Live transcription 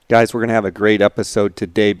Guys, we're going to have a great episode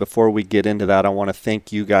today. Before we get into that, I want to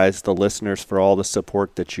thank you guys, the listeners, for all the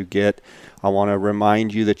support that you get. I want to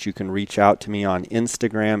remind you that you can reach out to me on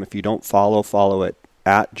Instagram. If you don't follow it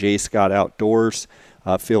at JScottOutdoors.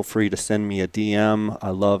 Feel free to send me a DM. I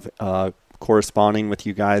love corresponding with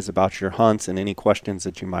you guys about your hunts and any questions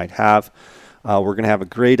that you might have. We're going to have a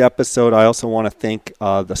great episode. I also want to thank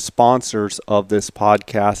the sponsors of this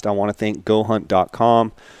podcast. I want to thank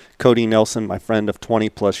GoHunt.com. Cody Nelson, my friend of 20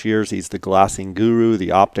 plus years. He's the glassing guru,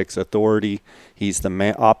 the optics authority. He's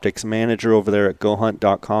the optics manager over there at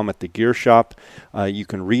GoHunt.com at the gear shop. You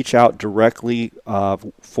can reach out directly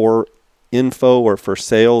for info or for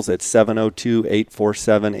sales at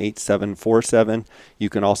 702-847-8747. You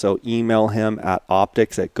can also email him at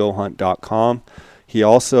optics@gohunt.com. He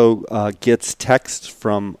also gets texts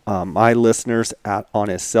from my listeners on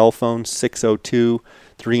his cell phone,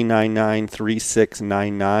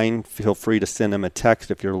 602-399-3699. Feel free to send him a text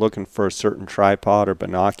if you're looking for a certain tripod or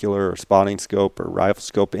binocular or spotting scope or rifle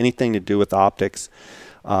scope, anything to do with optics.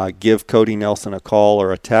 Give Cody Nelson a call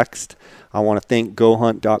or a text. I want to thank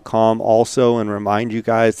GoHunt.com also and remind you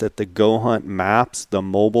guys that the GoHunt maps, the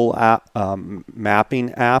mobile app,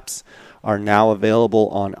 mapping apps, are now available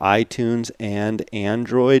on iTunes and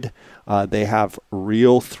Android. They have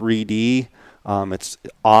Real 3D. It's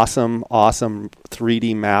awesome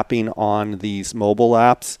 3D mapping on these mobile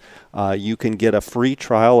apps. You can get a free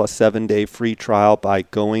trial, a 7-day free trial, by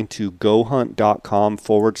going to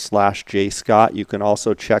gohunt.com/JScott. You can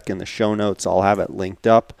also check in the show notes. I'll have it linked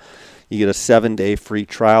up. You get a 7-day free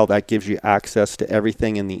trial. That gives you access to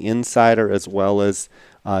everything in the Insider, as well as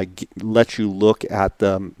let you look at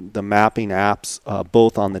the mapping apps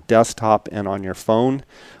both on the desktop and on your phone.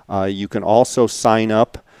 You can also sign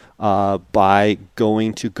up by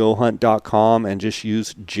going to gohunt.com and just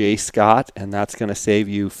use JScott, and that's going to save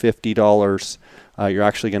you $50. You're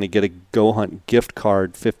actually going to get a GoHunt gift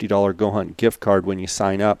card, $50 GoHunt gift card when you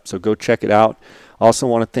sign up. So go check it out. Also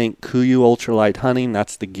want to thank KUIU Ultralight Hunting.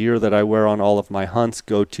 That's the gear that I wear on all of my hunts.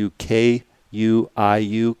 Go to KUIU.com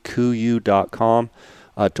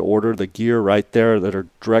to order the gear right there that are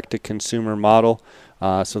direct-to-consumer model.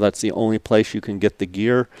 So that's the only place you can get the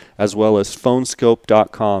gear, as well as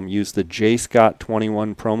phonescope.com. Use the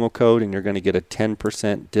JScott21 promo code, and you're going to get a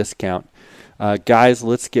 10% discount. Guys,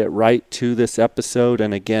 let's get right to this episode.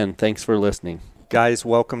 And again, thanks for listening. Guys,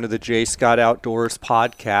 welcome to the J. Scott Outdoors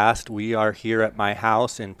podcast. We are here at my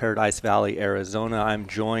house in Paradise Valley, Arizona. I'm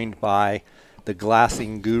joined by the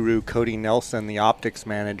glassing guru, Cody Nelson, the optics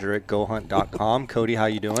manager at GoHunt.com. Cody, how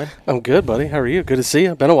you doing? I'm good, buddy. How are you? Good to see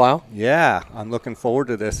you. Been a while. Yeah, I'm looking forward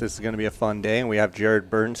to this. This is going to be a fun day, and we have Jared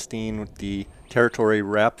Bernstein, the territory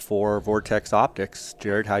rep for Vortex Optics.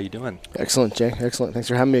 Jared, how you doing? Excellent, Jay. Excellent. Thanks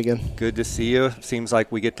for having me again. Good to see you. Seems like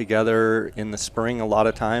we get together in the spring a lot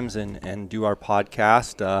of times and do our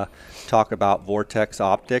podcast, talk about Vortex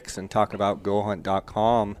Optics and talk about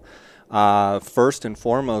GoHunt.com. First and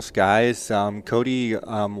foremost, guys, Cody,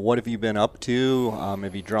 what have you been up to?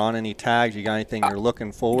 Have you drawn any tags? You got anything you're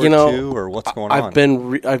looking forward to, or what's going on?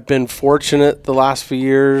 I've been fortunate the last few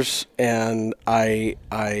years, and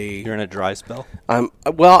you're in a dry spell.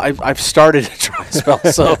 I've started a dry spell,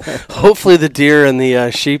 so hopefully the deer and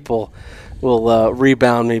the sheep will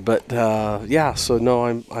rebound me. But so no,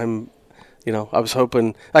 I'm I was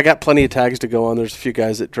hoping I got plenty of tags to go on. There's a few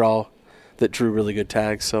guys that drew really good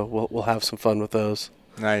tags, so we'll have some fun with those.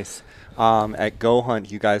 Nice. At GoHunt,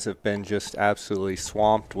 you guys have been just absolutely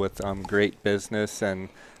swamped with great business, and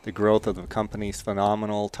the growth of the company is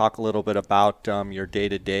phenomenal. Talk a little bit about your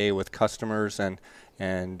day-to-day with customers and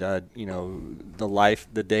the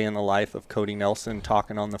day in the life of Cody Nelson,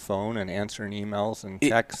 talking on the phone and answering emails and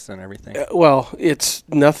texts and everything. It's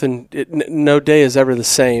nothing. No day is ever the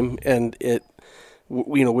same, and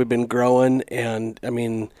we've been growing, and I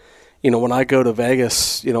mean, when I go to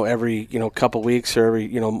Vegas, every couple weeks or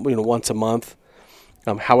every once a month,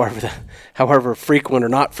 however frequent or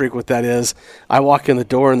not frequent that is, I walk in the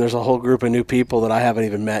door and there's a whole group of new people that I haven't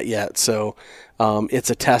even met yet. So it's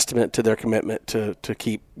a testament to their commitment to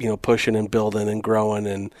keep pushing and building and growing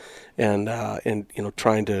and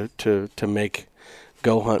trying to make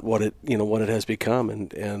GoHunt what it has become.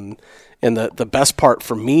 And the best part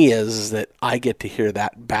for me is that I get to hear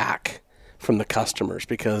that back from the customers,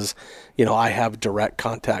 because I have direct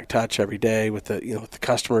contact touch every day with the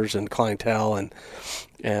customers and clientele, and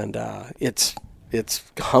it's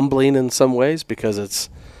humbling in some ways, because it's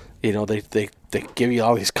they give you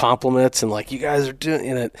all these compliments and like, you guys are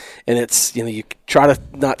doing it, and it's you try to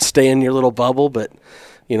not stay in your little bubble, but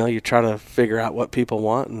you try to figure out what people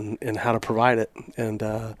want and how to provide it, and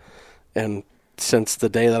since the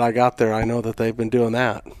day that I got there, I know that they've been doing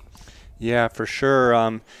that. Yeah, for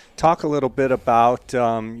sure. Talk a little bit about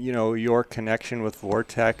your connection with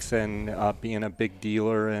Vortex and being a big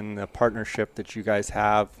dealer and the partnership that you guys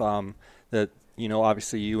have. That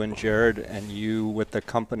obviously you and Jared and you with the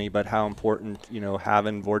company, but how important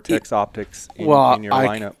having Vortex Optics in your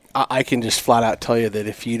lineup. I can just flat out tell you that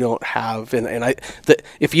if you don't have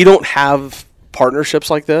if you don't have partnerships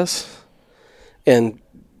like this, and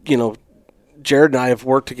Jared and I have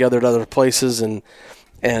worked together at other places, and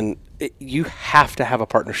you have to have a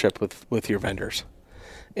partnership with your vendors,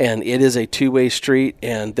 and it is a two-way street,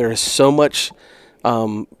 and there is so much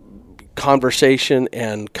conversation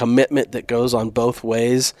and commitment that goes on both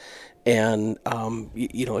ways, and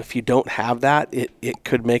if you don't have that, it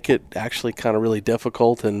could make it actually kind of really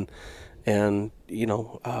difficult and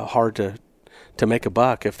hard to make a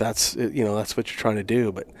buck if that's that's what you're trying to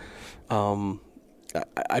do. But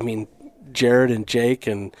I mean, Jared and Jake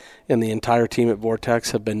and the entire team at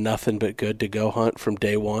Vortex have been nothing but good to Go Hunt from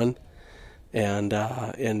day one, and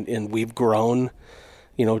we've grown.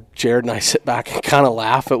 Jared and I sit back and kind of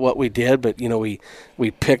laugh at what we did, but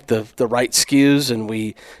we picked the right SKUs and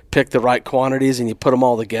we picked the right quantities, and you put them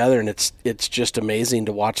all together, and it's just amazing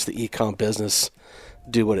to watch the e-com business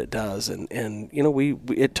do what it does. And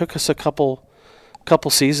it took us a couple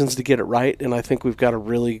seasons to get it right, and I think we've got a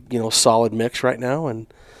really solid mix right now, and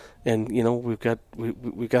we've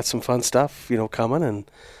got some fun stuff coming,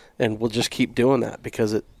 and we'll just keep doing that,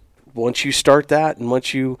 because once you start that, and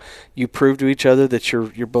once you prove to each other that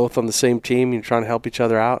you're both on the same team, you're trying to help each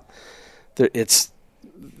other out, the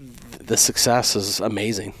success is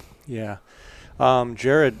amazing. Yeah.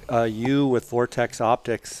 Jared, you with Vortex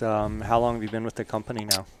Optics, how long have you been with the company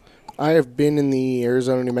now? I have been in the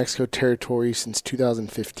Arizona, New Mexico territory since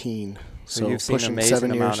 2015. So you've seen an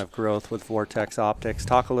amazing amount of growth with Vortex Optics.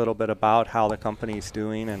 Talk a little bit about how the company's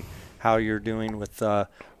doing and how you're doing with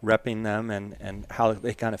repping them and how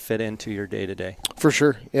they kind of fit into your day-to-day. For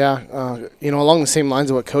sure, yeah. Along the same lines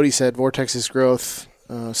of what Cody said, Vortex's growth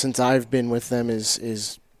since I've been with them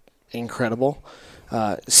is incredible.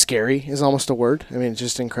 Scary is almost a word. I mean, it's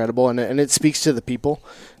just incredible, and it speaks to the people,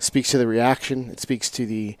 speaks to the reaction, it speaks to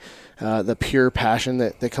the pure passion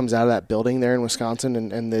that comes out of that building there in Wisconsin,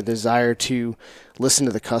 and the desire to listen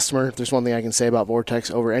to the customer. If there's one thing I can say about Vortex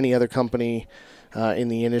over any other company in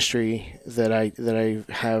the industry that I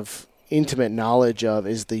have intimate knowledge of,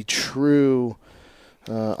 is the true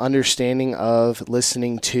understanding of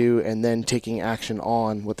listening to and then taking action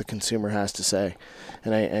on what the consumer has to say.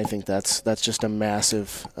 And I think that's just a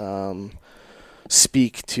massive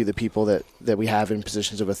speak to the people that we have in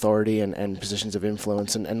positions of authority and positions of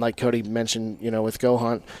influence. And like Cody mentioned, with Go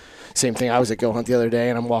Hunt, same thing. I was at Go Hunt the other day,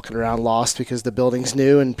 and I'm walking around lost because the building's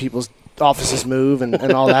new and people's offices move and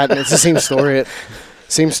all that. And it's the same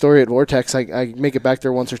story at Vortex. I make it back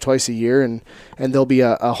there once or twice a year, and there'll be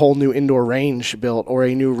a whole new indoor range built or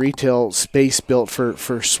a new retail space built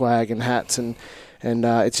for swag and hats, and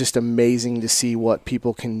it's just amazing to see what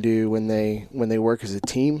people can do when they work as a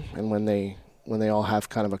team and when they all have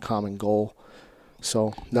kind of a common goal.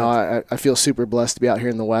 So no, I feel super blessed to be out here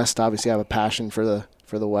in the West. Obviously, I have a passion for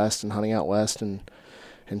the West and hunting out West, and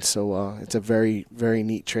so it's a very, very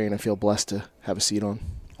neat train. I feel blessed to have a seat on.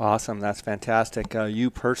 Awesome, that's fantastic. You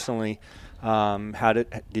personally,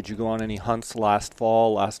 did you go on any hunts last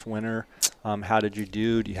fall, last winter? How did you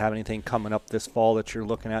do? Do you have anything coming up this fall that you're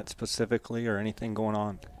looking at specifically, or anything going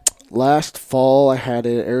on? Last fall, I had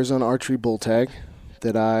an Arizona archery bull tag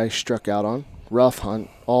that I struck out on. Rough hunt,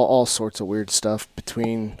 all sorts of weird stuff,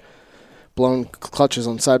 between blown clutches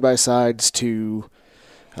on side-by-sides to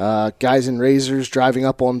guys in razors driving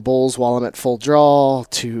up on bulls while I'm at full draw,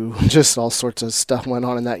 to just all sorts of stuff went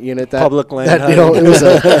on in that unit. Public land. It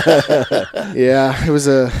was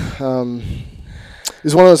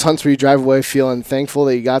one of those hunts where you drive away feeling thankful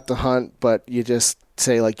that you got the hunt, but you just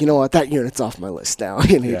say, like, you know what, that unit's off my list now.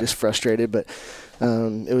 You're just frustrated, but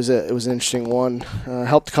it was an interesting one.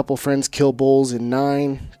 Helped a couple friends kill bulls in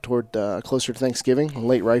 9 toward closer to Thanksgiving on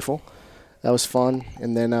late rifle. That was fun.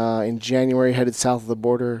 And then in January, headed south of the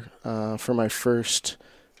border for my first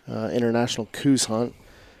international coos hunt,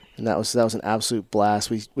 and that was an absolute blast.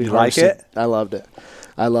 We like it? I loved it.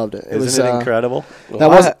 Isn't it incredible?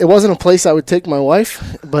 It wasn't a place I would take my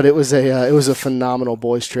wife, but it was a phenomenal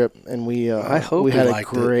boys trip, and we had a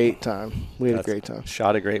great time.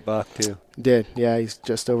 Shot a great buck too. Did, yeah. He's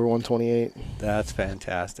just over 128. That's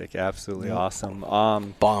fantastic. Absolutely awesome.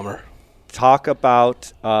 Bomber. Talk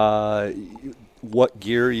about what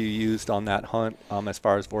gear you used on that hunt as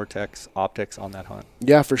far as Vortex optics on that hunt.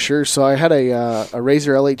 Yeah, for sure. So I had a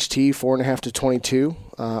Razor LHT 4.5 to 22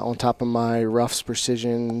 on top of my Ruff's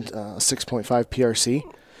Precision 6.5 PRC,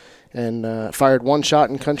 and fired one shot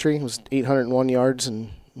in country. It was 801 yards, and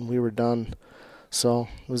we were done. So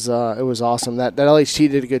it was awesome. That LHT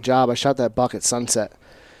did a good job. I shot that buck at sunset,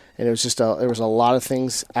 and it was just there was a lot of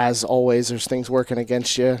things. As always, there's things working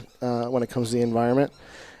against you when it comes to the environment.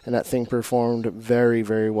 And that thing performed very,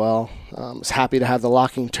 very well. I was happy to have the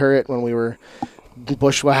locking turret when we were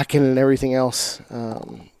bushwhacking and everything else.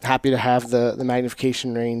 Happy to have the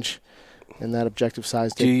magnification range and that objective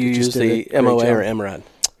size. Do you use the MOA or MRAD?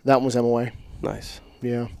 That one was MOA. Nice.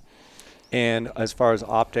 Yeah. And as far as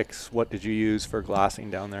optics, what did you use for glassing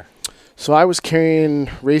down there? So I was carrying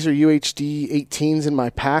Razor UHD 18s in my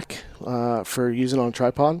pack for using on a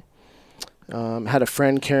tripod. Had a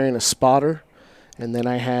friend carrying a spotter. And then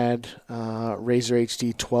I had Razor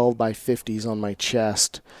HD 12x50s on my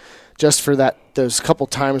chest, just for those couple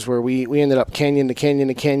times where we ended up canyon to canyon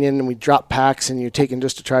to canyon, and we dropped packs, and you're taking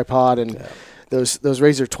just a tripod. And those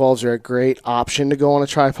Razor 12s are a great option to go on a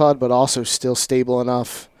tripod, but also still stable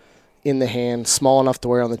enough in the hand, small enough to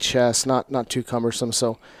wear on the chest, not too cumbersome.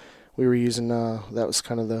 So we were using that was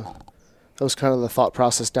kind of the thought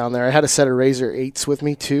process down there. I had a set of Razor 8s with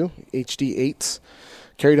me too, HD 8s.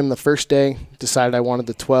 Carried them the first day, decided I wanted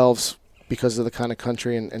the 12s because of the kind of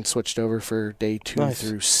country, and switched over for day 2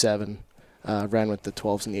 through 7. Ran with the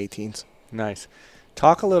 12s and the 18s. Nice.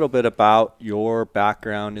 Talk a little bit about your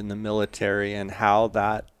background in the military and how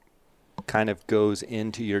that kind of goes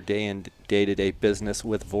into your day-to-day business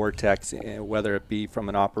with Vortex, whether it be from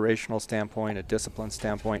an operational standpoint, a discipline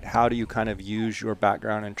standpoint. How do you kind of use your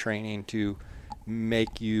background and training to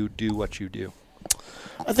make you do what you do?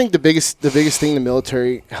 I think the biggest thing the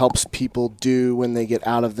military helps people do when they get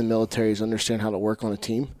out of the military is understand how to work on a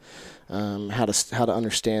team, how to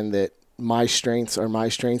understand that my strengths are my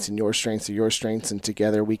strengths and your strengths are your strengths, and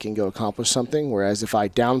together we can go accomplish something. Whereas if I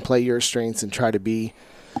downplay your strengths and try to be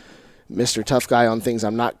Mr. Tough Guy on things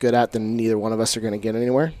I'm not good at, then neither one of us are going to get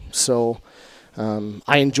anywhere. So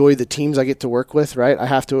I enjoy the teams I get to work with, right? I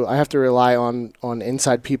have to rely on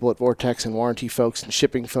inside people at Vortex and warranty folks and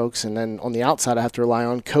shipping folks, and then on the outside I have to rely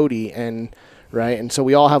on Cody, and right? And so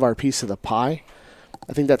we all have our piece of the pie.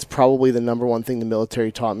 I think that's probably the number one thing the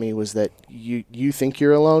military taught me, was that you think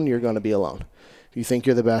you're alone, you're going to be alone. If you think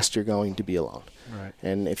you're the best, you're going to be alone. Right.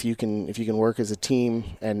 And if you can work as a team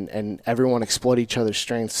and everyone exploit each other's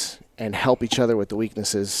strengths and help each other with the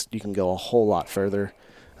weaknesses, you can go a whole lot further.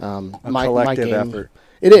 My collective effort.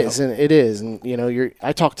 It is, and it is, and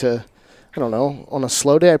I talk to, I don't know, on a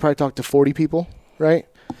slow day I probably talk to 40 people, right?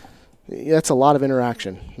 That's a lot of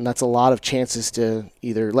interaction, and that's a lot of chances to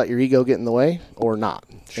either let your ego get in the way or not.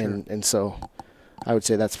 Sure. And so I would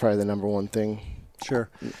say that's probably the number one thing. Sure.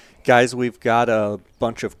 Guys, we've got a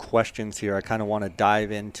bunch of questions here. I kind of want to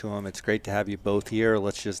dive into them. It's great to have you both here.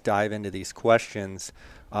 Let's just dive into these questions.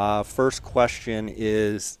 First question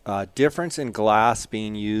is difference in glass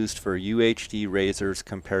being used for UHD razors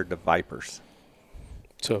compared to Vipers.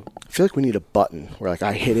 So I feel like we need a button where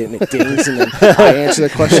I hit it and it dings and then I answer the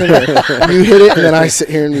question. Or you hit it and then I sit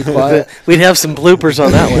here and be quiet. We'd have some bloopers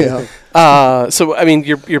on that one. Yeah. So I mean,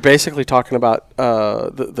 you're basically talking about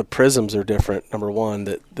the prisms are different. Number one,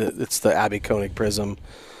 that it's the Abbey Koenig prism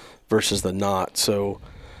versus the knot. So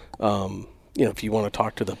if you want to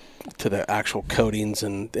talk to the actual coatings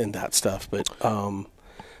and that stuff, but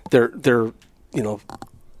they're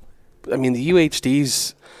I mean, the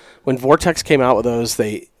UHDs, when Vortex came out with those,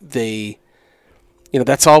 they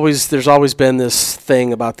there's always been this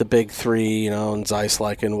thing about the big three, and Zeiss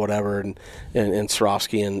and whatever, and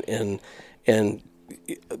Swarovski and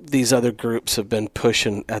these other groups have been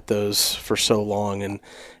pushing at those for so long,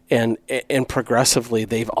 and progressively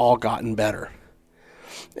they've all gotten better.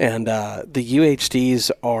 And the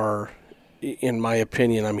UHDs are, in my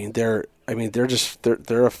opinion, they're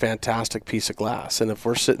a fantastic piece of glass. And if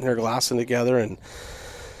we're sitting there glassing together, and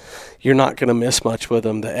you're not going to miss much with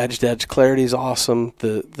them. The edge-to-edge clarity is awesome.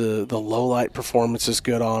 The low light performance is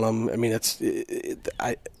good on them. I mean,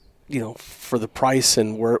 for the price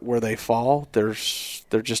and where they fall, they're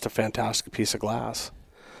just a fantastic piece of glass.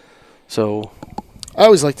 So I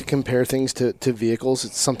always like to compare things to vehicles.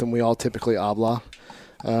 It's something we all typically obla.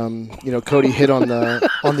 Cody hit on the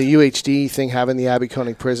UHD thing, having the Abbey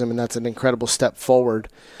Koenig prism, and that's an incredible step forward.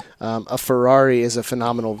 A Ferrari is a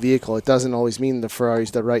phenomenal vehicle. It doesn't always mean the Ferrari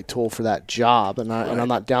is the right tool for that job, and I'm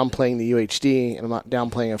not downplaying the UHD, and I'm not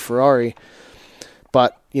downplaying a Ferrari.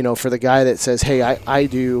 But for the guy that says, "Hey, I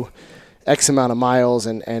do X amount of miles,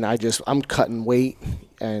 and I'm cutting weight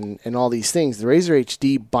and all these things. The Razor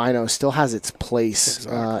HD Bino still has its place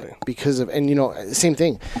because of, and same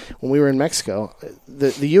thing. When we were in Mexico,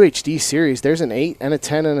 the UHD series, there's an 8 and a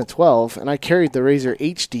 10 and a 12, and I carried the Razor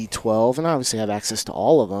HD 12, and I obviously have access to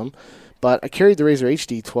all of them, but I carried the Razor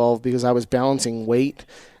HD 12 because I was balancing weight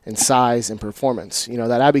and size and performance.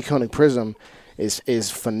 That Abbey Koenig Prism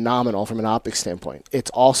is phenomenal from an optics standpoint.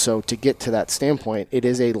 It's also, to get to that standpoint, it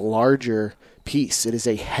is a larger piece. It is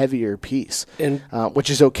a heavier piece, and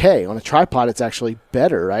which is okay. On a tripod, it's actually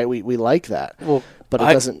better, right? We like that. Well, but it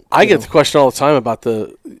doesn't. I get the question all the time about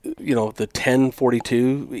the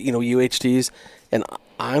 1042 UHDs, and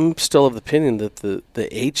I'm still of the opinion that the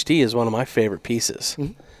HD is one of my favorite pieces.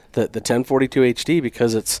 Mm-hmm. The 1042 HD,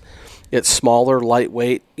 because it's smaller,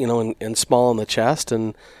 lightweight, and small in the chest,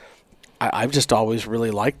 and I've just always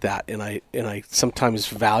really liked that, and I sometimes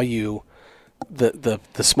value the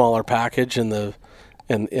smaller package and the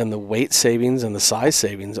weight savings and the size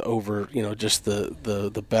savings over just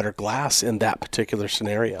the better glass in that particular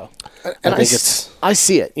scenario. And I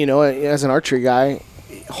see it. As an archery guy,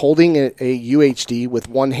 holding a UHD with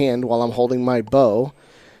one hand while I'm holding my bow,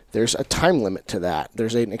 there's a time limit to that.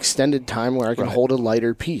 There's an extended time where I can hold a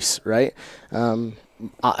lighter piece, right?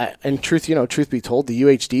 And truth be told, the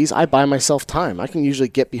UHDs, I buy myself time. I can usually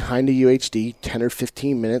get behind a UHD 10 or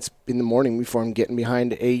 15 minutes in the morning before I'm getting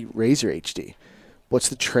behind a Razor HD. What's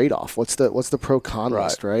the trade-off? What's the pro-con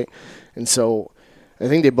list, right? And so I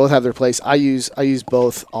think they both have their place. I use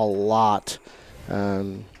both a lot.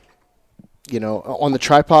 On the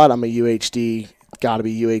tripod, I'm a UHD. Got to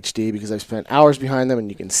be UHD because I've spent hours behind them, and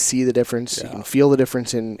you can see the difference. Yeah. You can feel the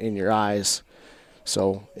difference in your eyes.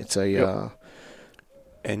 So it's a...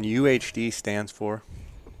 And UHD stands for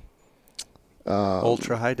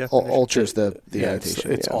ultra high definition. Ultra is the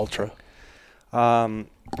annotation. It's ultra.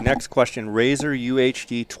 Next question: Razor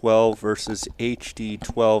UHD 12 versus HD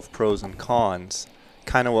 12 pros and cons.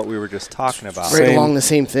 Kind of what we were just talking about. Right along the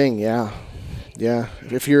same thing. Yeah.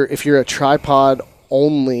 If you're a tripod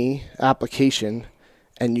only application,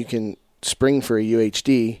 and you can spring for a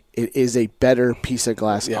UHD, it is a better piece of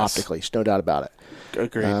glass optically. There's no doubt about it.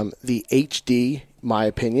 Agreed. The HD, my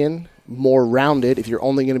opinion, more rounded. If you're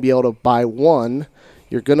only going to be able to buy one,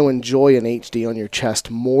 you're going to enjoy an HD on your chest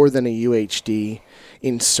more than a UHD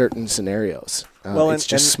in certain scenarios. It's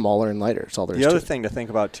just smaller and lighter. It's all there is to it. The other thing to think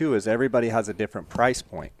about, too, is everybody has a different price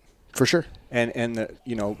point. For sure. And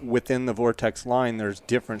within the Vortex line, there's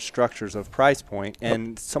different structures of price point.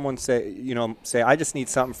 And someone say, I just need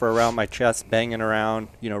something for around my chest, banging around,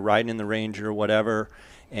 riding in the Ranger or whatever,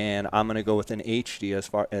 and I'm going to go with an HD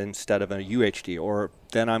instead of a UHD. Or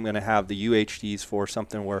then I'm going to have the UHDs for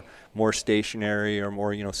something where more stationary or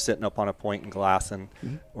more, sitting up on a point and glassing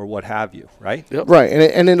or what have you, right? Yep. Right.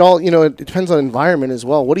 And it all, it depends on environment as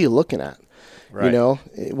well. What are you looking at? Right.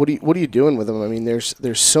 What are you doing with them? I mean,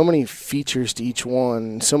 there's so many features to each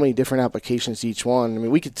one, so many different applications to each one. I mean,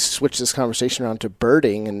 we could switch this conversation around to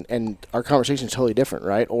birding, and our conversation is totally different,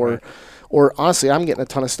 right? Or honestly, I'm getting a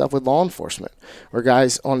ton of stuff with law enforcement, where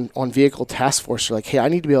guys on vehicle task force are like, hey, I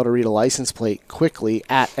need to be able to read a license plate quickly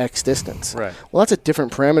at X distance. Right. Well, that's a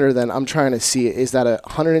different parameter than I'm trying to see. Is that a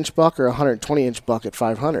 100-inch buck or a 120-inch buck at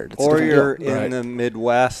 500? Or you're in the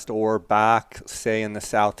Midwest or back, say, in the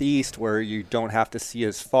Southeast, where you don't have to see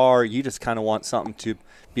as far. You just kind of want something to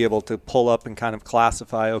be able to pull up and kind of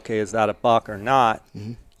classify, okay, is that a buck or not?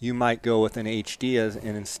 Mm-hmm. You might go with an HD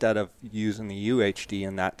and instead of using the UHD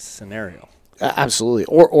in that scenario. Absolutely.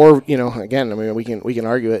 Or again, I mean, we can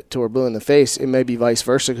argue it till we're blue in the face. It may be vice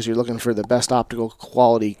versa because you're looking for the best optical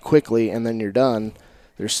quality quickly and then you're done.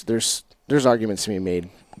 There's arguments to be made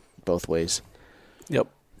both ways. Yep,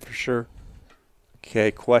 for sure. Okay,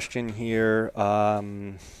 question here.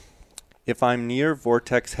 If I'm near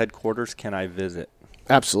Vortex headquarters, can I visit?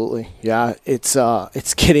 Absolutely. Yeah, it's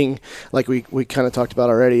getting, like we kind of talked about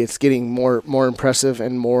already, it's getting more impressive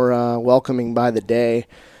and more welcoming by the day.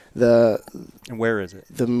 And where is it?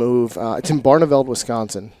 The move, it's in Barneveld,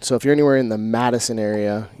 Wisconsin. So if you're anywhere in the Madison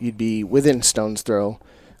area, you'd be within stone's throw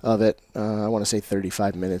of it. I want to say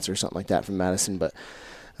 35 minutes or something like that from Madison. But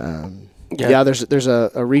there's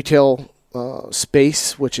a retail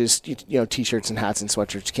space, which is t-shirts and hats and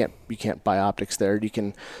sweatshirts. You can't buy optics there. You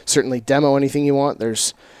can certainly demo anything you want.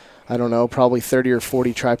 There's, I don't know, probably 30 or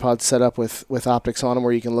 40 tripods set up with optics on them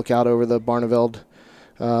where you can look out over the Barneveld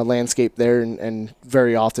landscape there and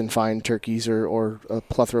very often find turkeys or a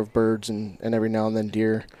plethora of birds and every now and then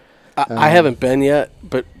deer. I haven't been yet,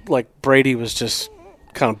 but like Brady was just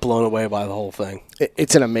kind of blown away by the whole thing.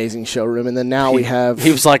 It's an amazing showroom, and then now we have.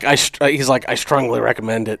 He's like I strongly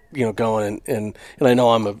recommend it. Going and I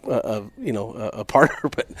know I'm a partner,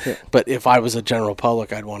 but if I was a general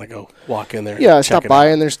public, I'd want to go walk in there. Yeah, and stop by,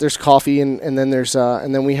 and there's coffee, and then there's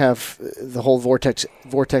and then we have the whole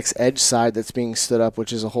Vortex Edge side that's being stood up,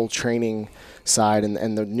 which is a whole training side,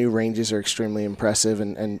 and the new ranges are extremely impressive,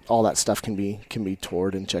 and all that stuff can be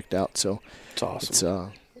toured and checked out. So it's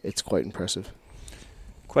awesome. It's quite impressive.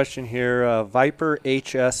 Question here, Viper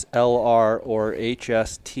HSLR or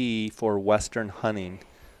HST for Western hunting.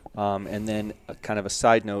 And then kind of a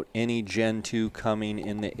side note, any Gen 2 coming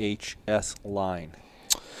in the HS line?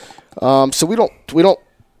 So we don't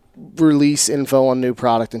release info on new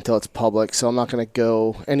product until it's public, so I'm not going to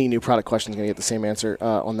go, any new product question is going to get the same answer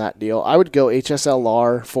on that deal. I would go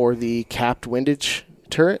HSLR for the capped windage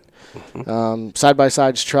turret.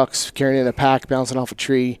 Side-by-sides trucks, carrying in a pack, bouncing off a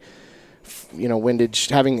tree. Windage,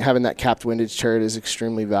 having that capped windage turret is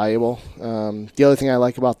extremely valuable. The other thing I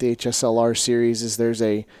like about the HSLR series is there's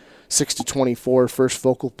a 6-24 first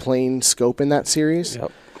focal plane scope in that series.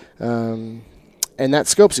 Yep. And that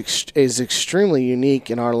scope is extremely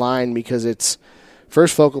unique in our line because it's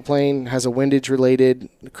first focal plane, has a windage-related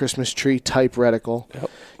Christmas tree type reticle.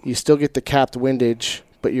 Yep. You still get the capped windage,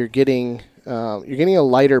 but you're getting a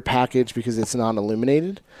lighter package because it's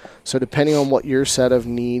non-illuminated. So depending on what your set of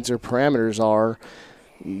needs or parameters are,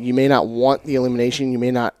 you may not want the illumination, you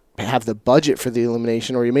may not have the budget for the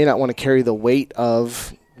illumination, or you may not want to carry the weight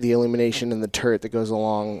of the illumination and the turret that goes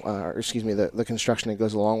along, the construction that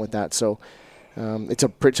goes along with that. So it's a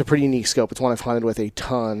pretty unique scope. It's one I've hunted with a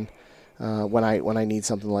ton when I need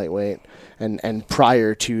something lightweight. And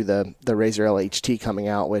prior to the Razor LHT coming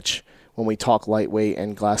out, which when we talk lightweight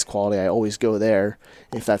and glass quality, I always go there.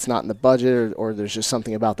 If that's not in the budget or there's just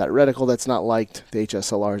something about that reticle that's not liked, the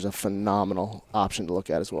HSLR is a phenomenal option to look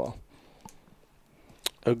at as well.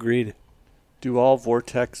 Agreed. Do all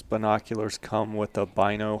Vortex binoculars come with a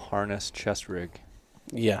bino harness chest rig?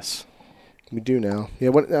 Yes. We do now.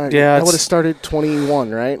 Yeah, that would have started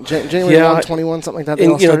 21, right? January 1, 21, something like that.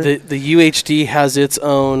 And the UHD has its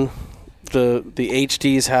own. The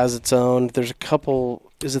HDs has its own. There's a couple.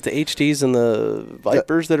 Is it the HDs and the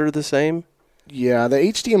Vipers that are the same? Yeah, the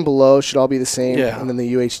HD and below should all be the same. Yeah. And then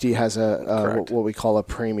the UHD has what we call a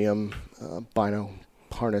premium bino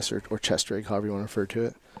harness or chest rig, however you want to refer to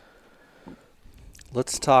it.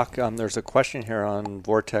 Let's talk. There's a question here on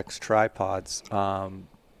Vortex tripods, and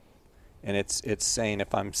it's saying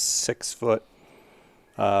if I'm 6 foot,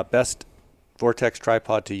 best Vortex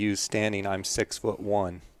tripod to use standing, I'm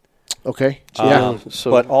 6'1". Okay. Yeah.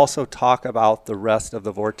 But also talk about the rest of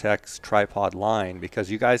the Vortex tripod line because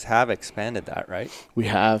you guys have expanded that, right? We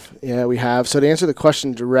have. Yeah, we have. So to answer the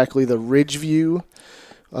question directly, the Ridgeview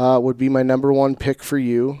would be my number one pick for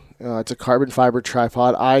you. It's a carbon fiber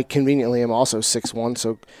tripod. I conveniently am also 6'1",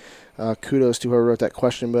 so kudos to whoever wrote that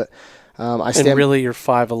question. But I stand. And really, you're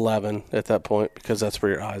 5'11" at that point because that's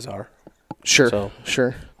where your eyes are. Sure.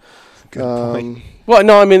 Good point. Well,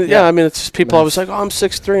 no, I mean, it's just people always like, I'm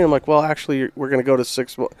 6'3", and I'm like, well, actually, we're going to go to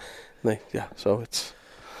 6'. So it's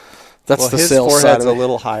that's the his sales side. Forehead's a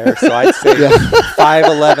little higher, so I'd say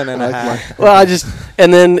 5'11" and a half. Well,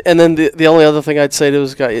 and then the only other thing I'd say to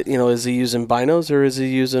this guy, is he using binos or is he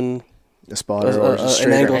using a spotter or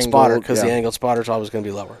an angled spotter? Because the angled spotter is always going to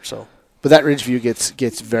be lower. So, but that Ridgeview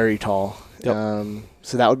gets very tall. Yep.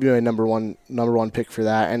 So that would be my number one pick for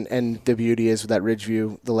that. And the beauty is with that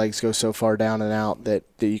Ridgeview, the legs go so far down and out that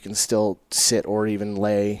you can still sit or even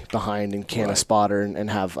lay behind and can a spotter and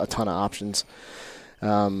have a ton of options.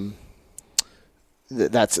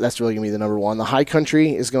 That's really going to be the number one. The High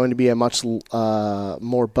Country is going to be a much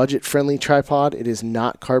more budget-friendly tripod. It is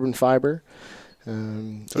not carbon fiber. So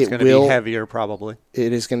it's going to be heavier probably.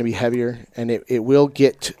 It is going to be heavier, and it will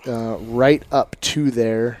get right up to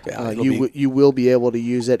there. Yeah, you will be able to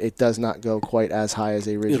use it. It does not go quite as high as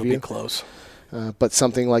a Ridgeview. It'll be close. But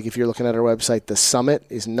something like if you're looking at our website, the Summit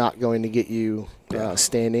is not going to get you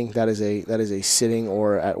standing. That is a sitting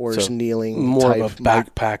or at worst kneeling more type of a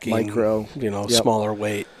backpacking micro, smaller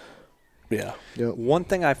weight. Yeah. Yep. One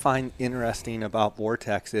thing I find interesting about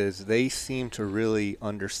Vortex is they seem to really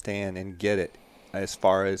understand and get it as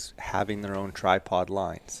far as having their own tripod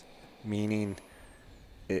lines, meaning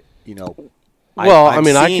I'm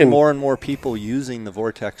seeing more and more people using the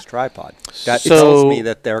Vortex tripod. That tells me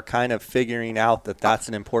that they're kind of figuring out that that's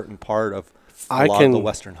an important part of a lot of the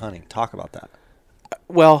Western hunting. Talk about that.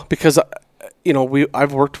 Well, because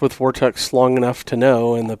I've worked with Vortex long enough to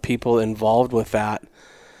know, and the people involved with that,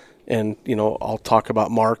 and I'll talk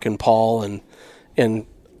about Mark and Paul and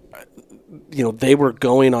they were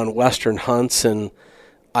going on Western hunts and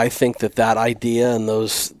I think that idea and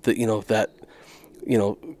that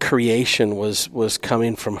creation was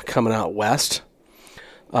coming out west,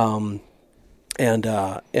 and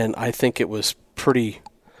I think it was pretty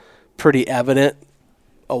evident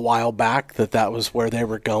a while back that was where they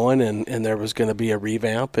were going, and there was going to be a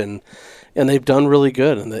revamp, and they've done really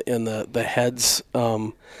good, and the heads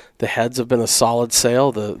have been a solid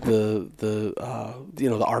sale.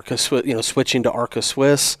 The Arca Swiss, switching to Arca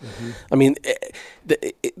Swiss. Mm-hmm. I mean,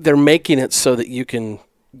 they're making it so that you can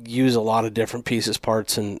use a lot of different pieces,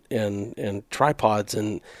 parts, and tripods,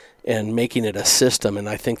 and making it a system. And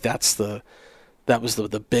I think that was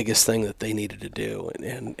the biggest thing that they needed to do.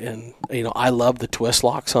 And I love the twist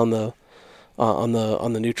locks on the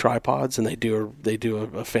new tripods, and they do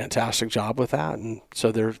a fantastic job with that. And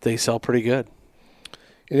so they sell pretty good.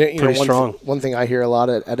 Pretty strong. One thing I hear a lot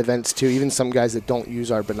at events too, even some guys that don't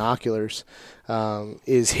use our binoculars,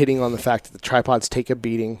 is hitting on the fact that the tripods take a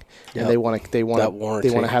beating, and they want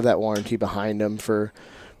to have that warranty behind them for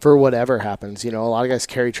whatever happens. A lot of guys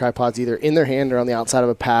carry tripods either in their hand or on the outside of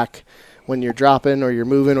a pack. When you're dropping or you're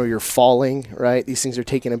moving or you're falling, right? These things are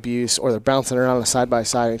taking abuse, or they're bouncing around on a side by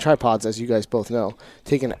side. And tripods, as you guys both know,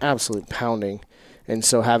 take an absolute pounding. And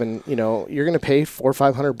so having, you're going to pay $400 or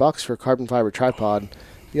 $500 for a carbon fiber tripod. It'd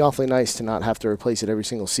be awfully nice to not have to replace it every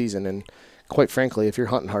single season. And quite frankly, if you're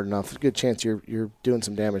hunting hard enough, there's a good chance you're doing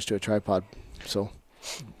some damage to a tripod. So,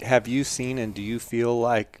 have you seen, and do you feel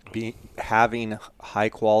like having high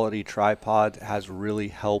quality tripod has really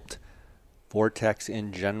helped Vortex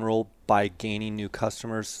in general by gaining new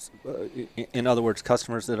customers? In other words,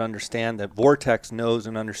 customers that understand that Vortex knows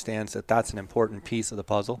and understands that that's an important piece of the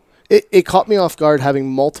puzzle? It caught me off guard having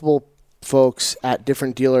multiple folks at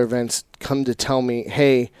different dealer events come to tell me,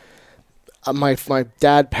 hey, my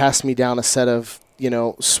dad passed me down a set of,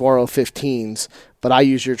 Swaro 15s, but I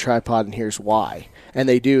use your tripod and here's why. And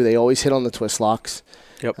they do. They always hit on the twist locks.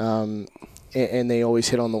 Yep. And they always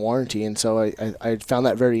hit on the warranty. And so I found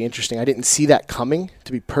that very interesting. I didn't see that coming,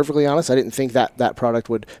 to be perfectly honest. I didn't think that product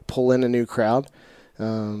would pull in a new crowd,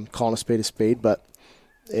 calling a spade, but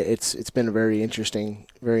it's been a very interesting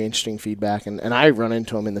feedback. And I run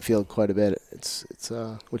into them in the field quite a bit. It's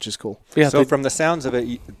which is cool. Yeah. So from the sounds of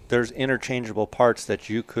it, there's interchangeable parts that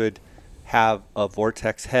you could have a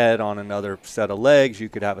Vortex head on another set of legs. You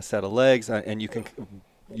could have a set of legs, and you can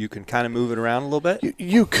kind of move it around a little bit?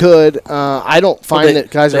 You could. I don't find that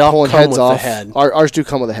guys are pulling heads off. Head. Ours do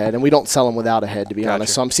come with a head, and we don't sell them without a head, to be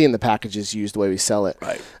honest. So I'm seeing the packages used the way we sell it.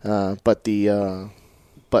 Right.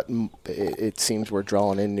 But it seems we're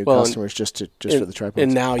drawing in new customers just for the tripods.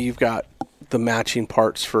 And now you've got the matching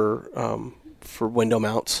parts for window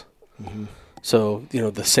mounts. Mm-hmm. So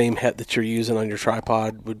the same head that you're using on your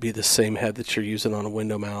tripod would be the same head that you're using on a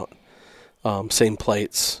window mount. Same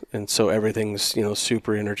plates, and so everything's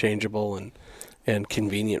super interchangeable and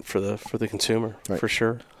convenient for the consumer, right. For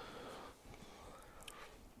sure.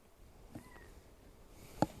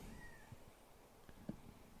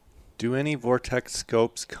 Do any Vortex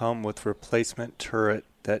scopes come with replacement turret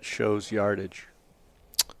that shows yardage?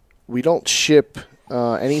 We don't ship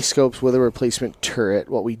any scopes with a replacement turret.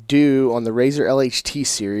 What we do on the Razor LHT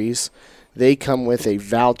series, they come with a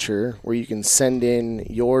voucher where you can send in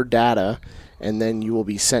your data, and then you will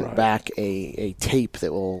be sent back a tape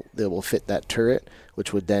that will fit that turret,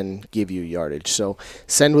 which would then give you yardage. So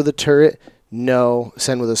send with a turret, no.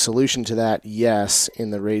 Send with a solution to that, yes,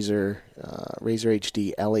 in the Razor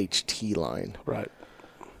HD LHT line. Right.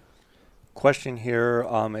 Question here,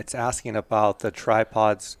 it's asking about the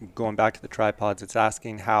tripods. Going back to the tripods, it's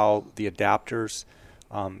asking how the adapters,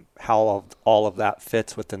 how all of that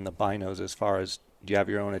fits within the binos. As far as, do you have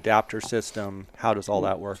your own adapter system? How does all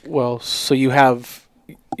that work? Well, so you have,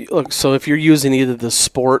 so if you're using either the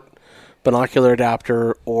Sport binocular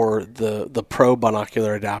adapter or the Pro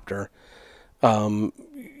binocular adapter,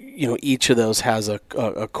 each of those has a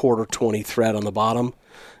quarter 20 thread on the bottom,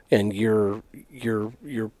 and you're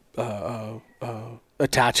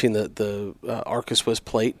attaching the Arca Swiss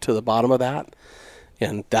plate to the bottom of that,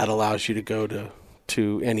 and that allows you to go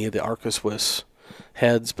to any of the Arca Swiss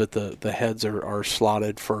heads, but the heads are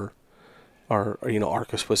slotted for our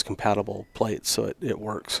Arca Swiss compatible plates, so it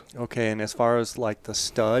works. Okay, and as far as like the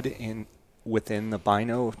stud within the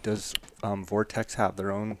bino, does Vortex have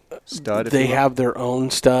their own stud? They have their own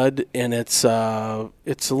stud, and it's a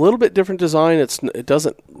little bit different design. It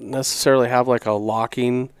doesn't necessarily have like a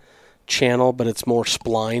locking channel, but it's more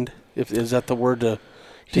splined. Is that the word to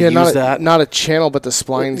use that. Not a channel, but the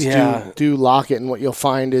splines do lock it. And what you'll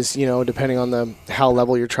find is, depending on how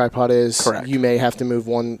level your tripod is, Correct. You may have to move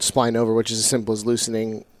one spline over, which is as simple as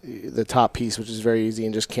loosening the top piece, which is very easy,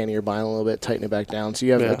 and just canting your bind a little bit, tighten it back down. So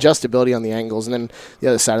you have adjustability on the angles. And then the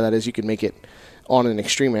other side of that is you can make it on an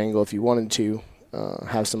extreme angle if you wanted to.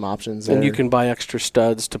 Have some options there. And you can buy extra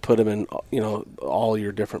studs to put them in, all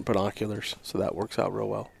your different binoculars. So that works out real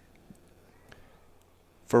well.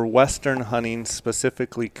 For Western hunting,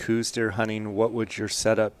 specifically Coues deer hunting, what would your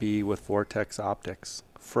setup be with Vortex optics?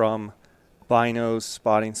 From binos,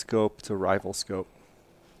 spotting scope to rifle scope.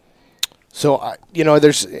 So,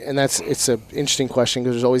 it's an interesting question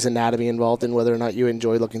because there's always anatomy involved in whether or not you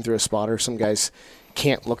enjoy looking through a spotter. Some guys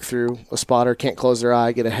can't look through a spotter, can't close their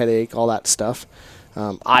eye, get a headache, all that stuff.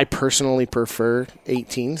 I personally prefer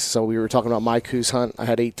 18s. So we were talking about my Coues hunt. I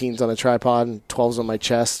had 18s on a tripod and 12s on my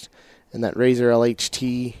chest, and that Razor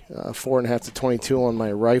LHT 4.5 to 22 on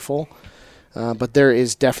my rifle. But there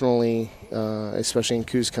is definitely, especially in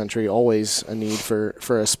Coues country, always a need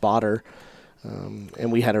for a spotter.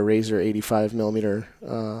 And we had a Razor 85 millimeter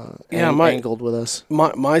angled with us.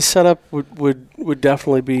 My setup would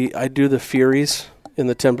definitely be, I do the Furies in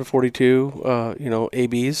the 10-42,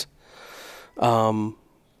 ABs.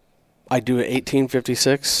 I do an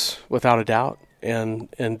 1856 without a doubt, and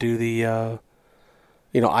do the,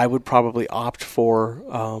 I would probably opt for,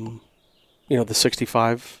 the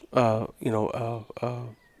 65,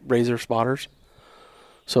 Razor spotters.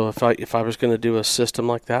 So if I was going to do a system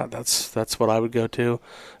like that, that's what I would go to.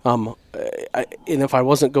 And if I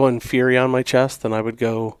wasn't going Fury on my chest, then I would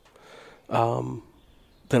go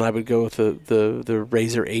with the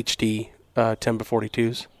Razor HD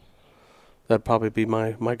 10-42s. That'd probably be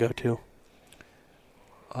my go-to.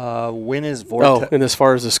 When is Vortex? And as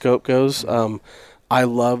far as the scope goes, I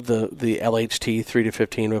love the LHT 3 to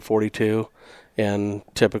 15 with 42, and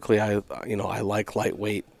typically I like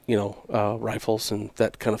lightweight rifles, and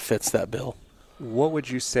that kind of fits that bill. What would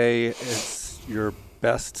you say is your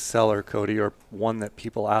best seller, Cody, or one that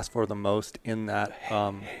people ask for the most in that?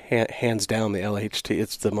 Hands down, the LHT.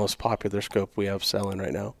 It's the most popular scope we have selling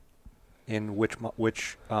right now. In which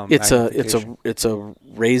it's a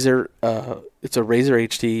Razor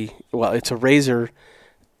HD. Well, it's a Razor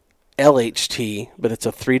LHT, but it's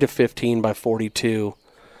a 3 to 15 by 42,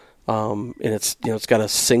 and it's got a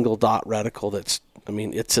single dot reticle it's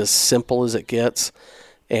as simple as it gets,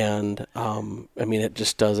 and it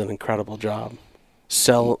just does an incredible job.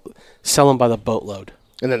 Sell them by the boatload.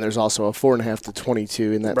 And then there's also a 4.5 to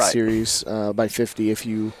 22 in that series by 50 if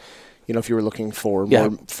you were looking for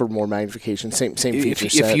more magnification. Same feature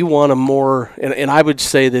set. If you want a more, and I would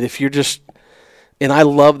say that if you're just, and I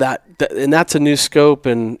love that, and that's a new scope,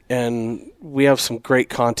 and we have some great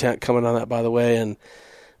content coming on that, by the way, and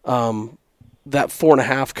that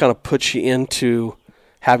 4.5 kind of puts you into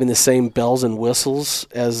having the same bells and whistles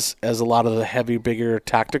as a lot of the heavy, bigger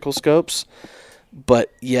tactical scopes,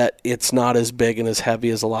 but yet it's not as big and as heavy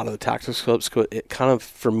as a lot of the tactical scopes. It kind of,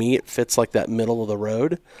 for me, it fits like that middle of the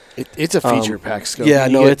road. It's a feature pack scope. Yeah,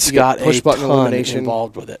 it's got push button ton illumination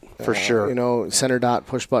involved with it, for sure. Center dot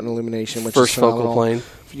push button illumination, which first is phenomenal. Focal plane.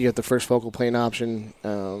 You get the first focal plane option.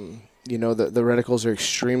 The reticles are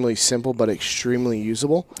extremely simple but extremely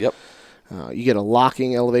usable. Yep. You get a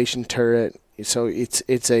locking elevation turret, so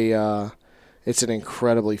it's an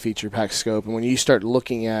incredibly feature-packed scope. And when you start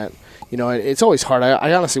looking at, it's always hard.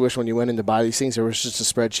 I honestly wish when you went in to buy these things, there was just a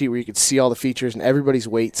spreadsheet where you could see all the features and everybody's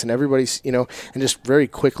weights and everybody's, and just very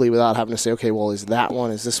quickly without having to say, okay, well, is that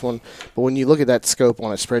one, is this one? But when you look at that scope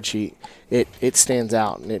on a spreadsheet, it stands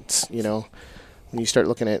out, and it's, when you start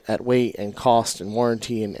looking at weight and cost and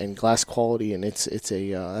warranty and glass quality, and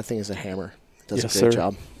that thing is a hammer. It does a great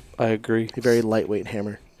job. I agree. A very lightweight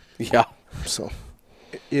hammer. Yeah. So,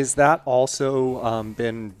 is that also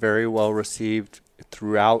been very well received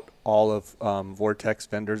throughout all of Vortex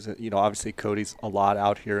vendors? Obviously Cody's a lot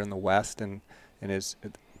out here in the West,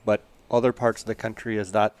 but other parts of the country,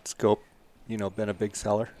 has that scope, been a big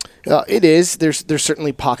seller? It is. There's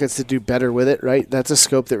certainly pockets that do better with it, right? That's a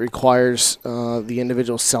scope that requires the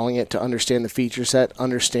individual selling it to understand the feature set,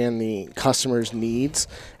 understand the customer's needs,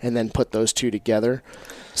 and then put those two together.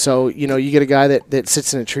 So, you get a guy that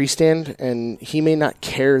sits in a tree stand, and he may not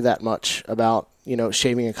care that much about,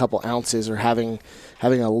 shaving a couple ounces or having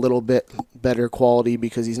a little bit better quality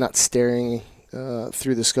because he's not staring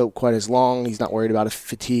through the scope quite as long. He's not worried about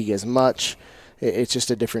fatigue as much. It's just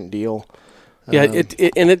a different deal. Yeah,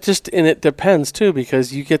 it depends too,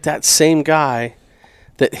 because you get that same guy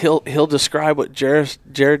that he'll describe what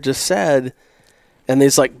Jared just said, and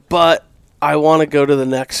he's like, but I want to go to the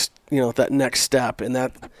next, that next step, and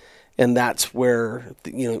And that's where,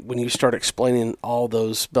 when you start explaining all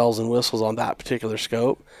those bells and whistles on that particular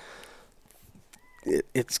scope,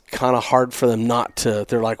 it's kind of hard for them not to.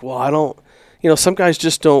 They're like, well, I don't, some guys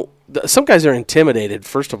just don't. Some guys are intimidated,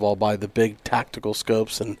 first of all, by the big tactical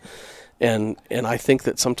scopes. And I think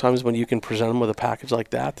that sometimes when you can present them with a package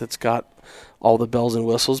like that that's got all the bells and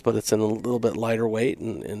whistles, but it's in a little bit lighter weight,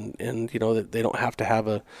 and that they don't have to have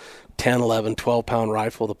a 10, 11, 12-pound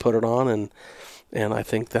rifle to put it on, and I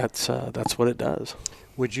think that's what it does.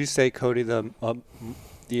 Would you say, Cody, the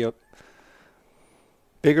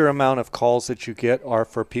bigger amount of calls that you get are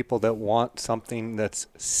for people that want something that's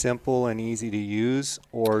simple and easy to use,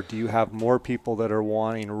 or do you have more people that are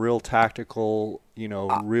wanting real tactical,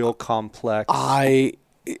 real complex?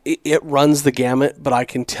 It runs the gamut, but I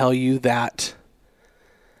can tell you that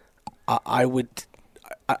I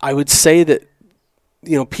would say that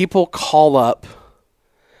people call up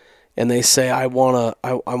and they say I want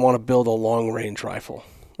to build a long range rifle,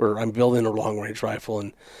 or I'm building a long range rifle,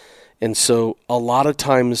 and so a lot of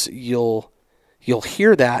times you'll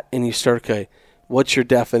hear that and you start, okay, what's your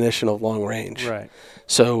definition of long range? Right.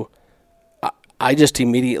 So I just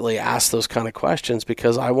immediately ask those kind of questions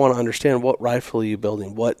because I want to understand, what rifle are you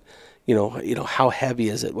building? What, how heavy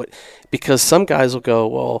is it? Because some guys will go,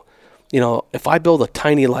 well, if I build a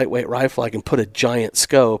tiny lightweight rifle, I can put a giant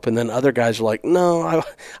scope. And then other guys are like, no,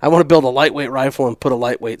 I want to build a lightweight rifle and put a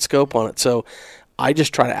lightweight scope on it. So I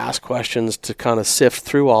just try to ask questions to kind of sift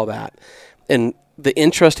through all that. And the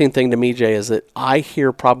interesting thing to me, Jay, is that I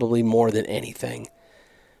hear probably more than anything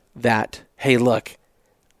that, hey, look,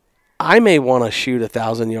 I may want to shoot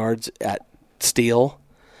 1,000 yards at steel,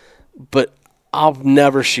 but I'll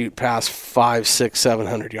never shoot past 500, 600,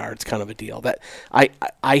 700 yards, kind of a deal. That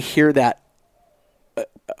I hear that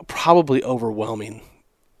probably overwhelming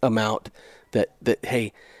amount that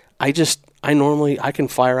hey, I can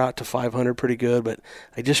fire out to 500 pretty good, but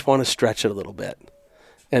I just want to stretch it a little bit.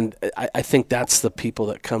 And I think that's the people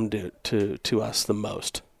that come to us the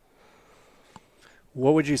most.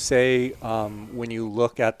 What would you say when you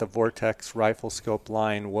look at the Vortex rifle scope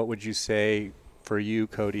line? What would you say for you,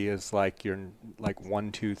 Cody, is like your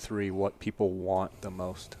 1, 2, 3? What people want the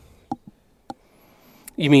most?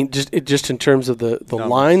 You mean just in terms of the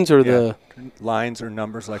lines, or the lines or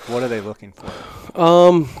numbers? Like, what are they looking for?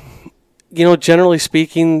 Generally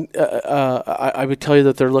speaking, I would tell you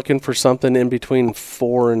that they're looking for something in between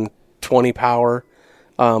 4 and 20 power.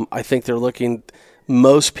 I think they're looking.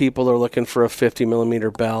 Most people are looking for a 50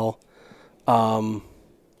 millimeter bell.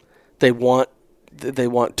 They want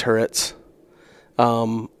turrets.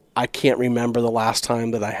 I can't remember the last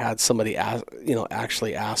time that I had somebody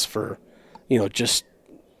actually ask for, just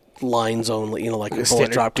lines only. Like a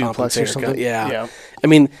bullet drop compensator. Yeah. I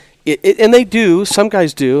mean, and they do. Some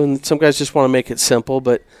guys do, and some guys just want to make it simple.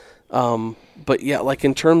 But yeah, like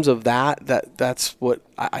in terms of that's what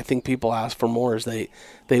I think people ask for more, is they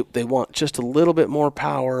want just a little bit more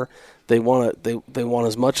power. They want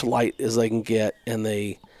as much light as they can get, and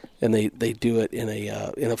they do it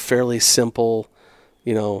in a fairly simple,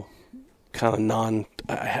 kind of non.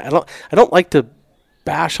 I don't like to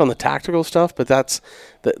bash on the tactical stuff, but that's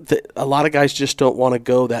a lot of guys just don't want to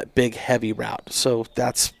go that big heavy route. So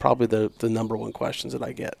that's probably the number one questions that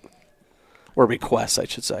I get, or requests, I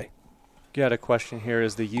should say. Got a question here.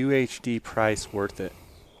 Is the UHD price worth it?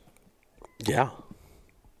 Yeah.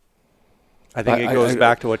 I think it goes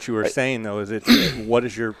back to what you were saying, though. Is it what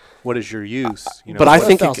is your use? But I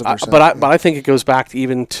think I think it goes back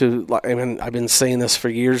even to. I mean, I've been saying this for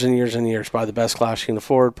years and years and years. Buy the best class you can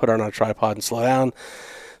afford. Put it on a tripod and slow down.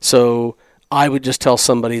 So I would just tell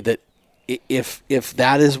somebody that if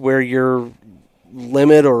that is where your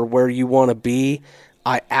limit or where you want to be,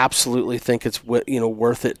 I absolutely think it's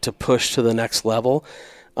worth it to push to the next level.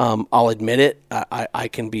 I'll admit it. I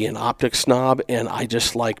can be an optic snob, and I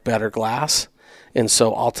just like better glass. And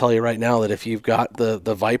so I'll tell you right now that if you've got the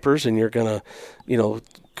Vipers and you're gonna,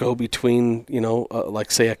 go between, like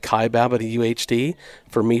say a Kaibab and a UHD.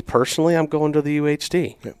 For me personally, I'm going to the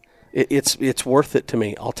UHD. Yeah. It's worth it to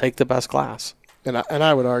me. I'll take the best glass. And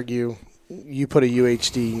I would argue, you put a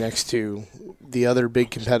UHD next to the other big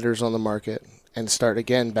competitors on the market, and start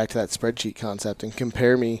again back to that spreadsheet concept and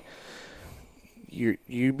compare me.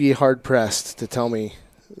 You'd be hard pressed to tell me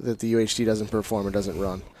that the UHD doesn't perform or doesn't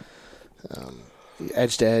run.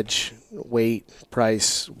 Edge to edge, weight,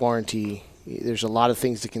 price, warranty. There's a lot of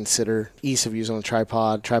things to consider. Ease of use on a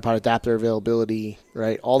tripod adapter availability,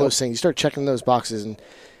 right? All those things. You start checking those boxes, and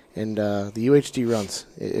the UHD runs.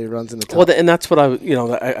 It runs in the top. Well, and that's what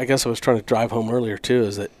I guess I was trying to drive home earlier too.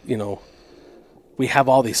 Is that we have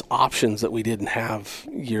all these options that we didn't have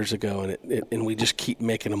years ago, and we just keep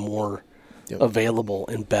making them more available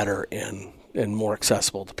and better and more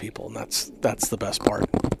accessible to people, and that's the best part.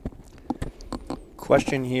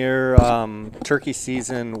 Question here, turkey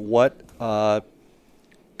season, what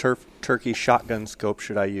turkey shotgun scope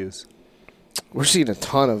should I use? We're seeing a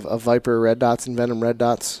ton of Viper red dots and Venom red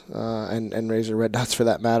dots, and Razor red dots for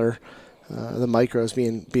that matter. The micros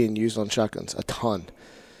being used on shotguns, a ton.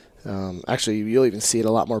 Actually, you'll even see it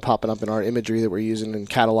a lot more popping up in our imagery that we're using in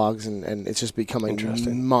catalogs, and it's just becoming a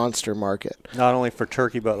monster market. Not only for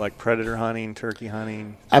turkey, but like predator hunting, turkey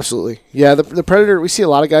hunting. Absolutely, yeah. The predator, we see a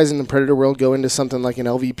lot of guys in the predator world go into something like an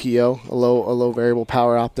LVPO, a low variable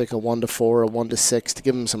power optic, a 1-4, a 1-6, to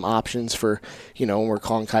give them some options for, when we're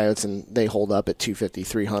calling coyotes and they hold up at 250,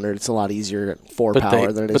 300. It's a lot easier at 4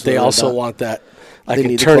 power than it is. But they also want that. I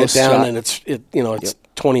can turn it down and it's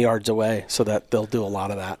 20 yards away, so that they'll do a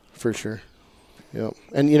lot of that. For sure. Yep.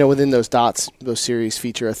 And, within those dots, those series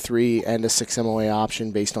feature a 3 and a 6 MOA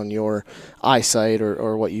option based on your eyesight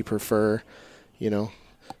or what you prefer,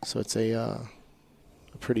 So it's a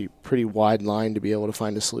pretty wide line to be able to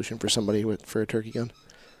find a solution for somebody for a turkey gun.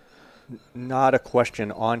 Not a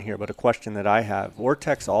question on here, but a question that I have.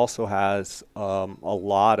 Vortex also has a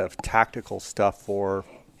lot of tactical stuff for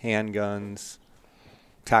handguns,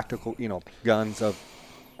 tactical, guns of,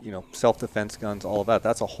 self-defense guns, all of that.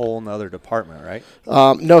 That's a whole nother department, right?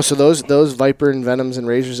 No, so those Viper and Venoms and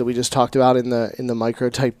Razors that we just talked about in the micro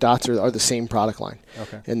type dots are the same product line.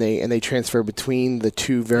 Okay. And they transfer between the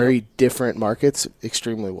two very different markets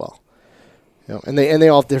extremely well. And they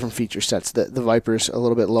all have different feature sets. The Viper's a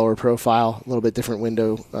little bit lower profile, a little bit different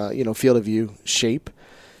window, field of view shape.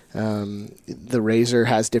 The Razor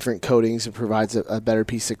has different coatings. It provides a better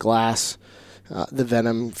piece of glass. The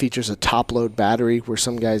Venom features a top-load battery, where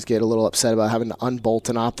some guys get a little upset about having to unbolt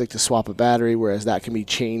an optic to swap a battery, whereas that can be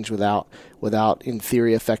changed without in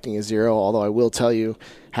theory, affecting a zero. Although I will tell you,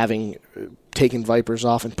 having taken Vipers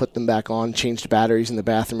off and put them back on, changed batteries in the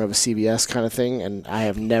bathroom of a CVS kind of thing, and I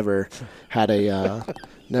have never had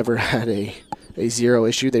a zero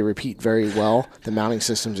issue. They repeat very well. The mounting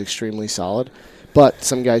system is extremely solid, but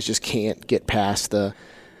some guys just can't get past the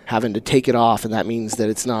having to take it off, and that means that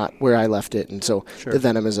it's not where I left it. And so Sure. the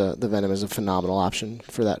Venom is a phenomenal option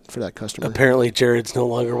for that customer. Apparently, Jared's no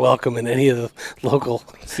longer welcome in any of the local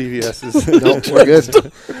CVS's. Nope, we're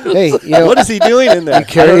good. Hey, what is he doing in there? You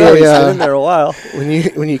carry I don't know, he's a, been in there a while.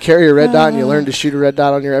 When you carry a red dot and you learn to shoot a red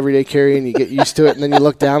dot on your everyday carry and you get used to it, and then you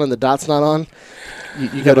look down and the dot's not on,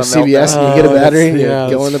 you go to CVS and you get a battery and you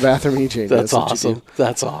go in the bathroom and you change it. That's awesome.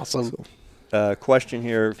 That's awesome. Question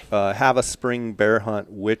here, have a spring bear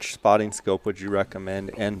hunt, which spotting scope would you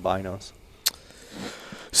recommend, and binos?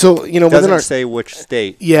 So, Doesn't within our say which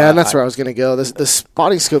state. Yeah, and that's where I was going to go. The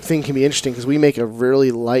spotting scope thing can be interesting because we make a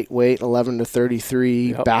really lightweight 11 to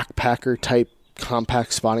 33 backpacker type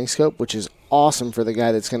compact spotting scope, which is awesome for the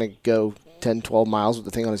guy that's going to go 10, 12 miles with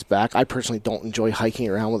the thing on his back. I personally don't enjoy hiking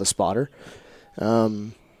around with a spotter.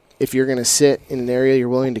 If you're going to sit in an area you're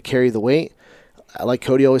willing to carry the weight, like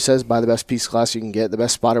Cody always says, buy the best piece of glass you can get. The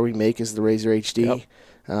best spotter we make is the Razor HD.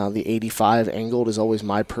 The 85 angled is always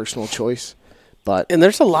my personal choice. And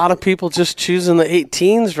there's a lot of people just choosing the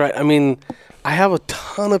 18s, right? I mean, I have a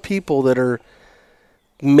ton of people that are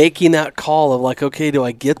making that call of like, okay, do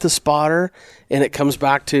I get the spotter? And it comes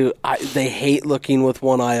back to they hate looking with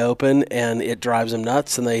one eye open, and it drives them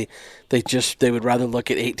nuts. And they would rather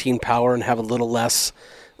look at 18 power and have a little less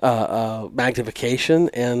magnification.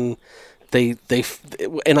 And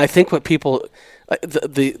and I think what people,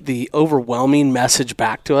 the overwhelming message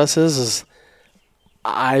back to us is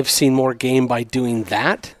I've seen more game by doing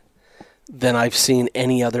that than I've seen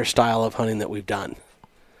any other style of hunting that we've done.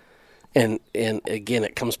 And again,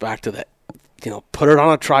 it comes back to that, put it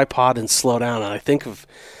on a tripod and slow down. And I think of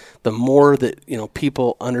the more that,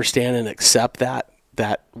 people understand and accept that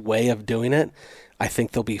way of doing it, I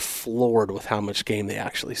think they'll be floored with how much game they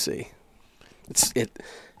actually see. It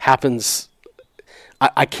happens.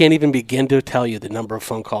 I can't even begin to tell you the number of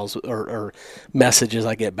phone calls or messages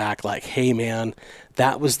I get back like, hey, man,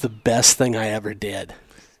 that was the best thing I ever did.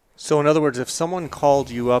 So in other words, if someone called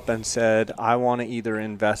you up and said, I want to either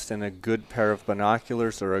invest in a good pair of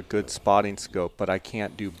binoculars or a good spotting scope, but I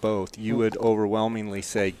can't do both, you would overwhelmingly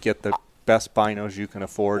say, get the best binos you can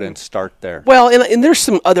afford and start there. Well, and there's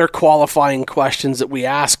some other qualifying questions that we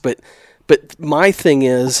ask, but my thing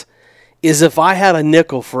is if I had a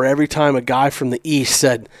nickel for every time a guy from the East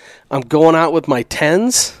said, I'm going out with my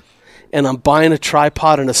 10s and I'm buying a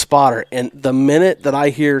tripod and a spotter, and the minute that I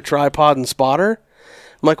hear tripod and spotter,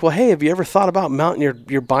 I'm like, well, hey, have you ever thought about mounting your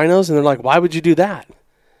binos? And they're like, why would you do that?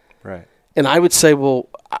 Right. And I would say, well,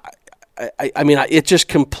 I mean, it just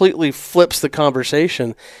completely flips the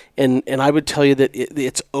conversation, and I would tell you that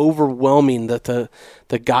it's overwhelming that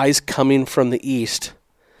the guys coming from the east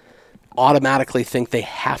automatically think they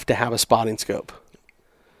have to have a spotting scope.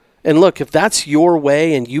 And look, if that's your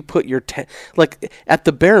way, and you put your like at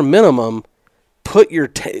the bare minimum,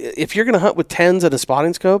 if you're going to hunt with 10s at a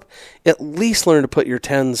spotting scope, at least learn to put your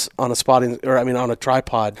 10s on on a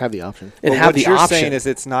tripod. Have the option. And well, have the option. What you're saying is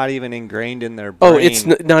it's not even ingrained in their brain. Oh, it's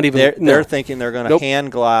not even. They're thinking they're going to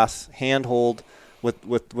handhold with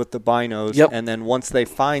the binos, yep. And then once they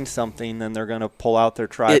find something, then they're going to pull out their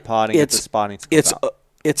tripod and get the spotting scope out.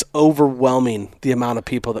 It's overwhelming the amount of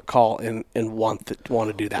people that call and want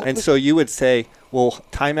to do that. And so you would say, well,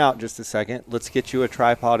 time out just a second. Let's get you a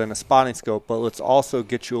tripod and a spotting scope, but let's also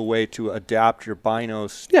get you a way to adapt your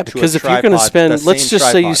binos to a tripod. Yeah, because if you're going to spend, let's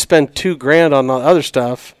just say you spend $2,000 on the other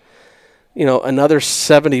stuff, another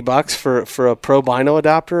 $70 for a pro bino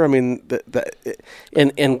adapter. I mean,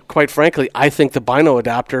 and quite frankly, I think the bino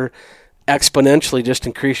adapter exponentially just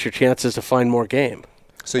increase your chances to find more game.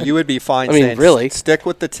 So you would be fine saying, really, stick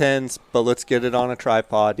with the 10s, but let's get it on a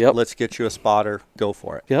tripod. Yep. Let's get you a spotter. Go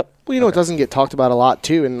for it. Yep. Well, it doesn't get talked about a lot,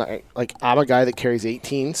 too. And, I'm a guy that carries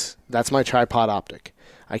 18s. That's my tripod optic.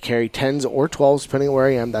 I carry 10s or 12s, depending on where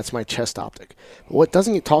I am. That's my chest optic. But what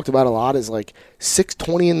doesn't get talked about a lot is,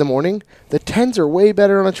 6:20 in the morning, the 10s are way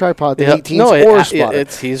better on a tripod than 18s or a spotter.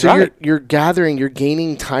 He's right. You're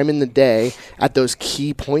gaining time in the day at those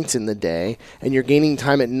key points in the day, and you're gaining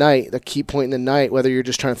time at night, the key point in the night, whether you're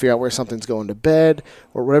just trying to figure out where something's going to bed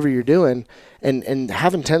or whatever you're doing. And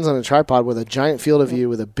having 10s on a tripod with a giant field of view,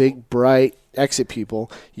 with a big, bright exit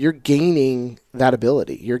pupil, you're gaining that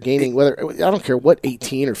ability. You're gaining, whether, I don't care what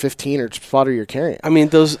 18 or 15 or spotter you're carrying. I mean,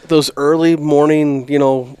 those early morning,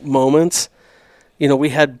 moments, we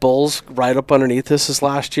had bulls right up underneath us this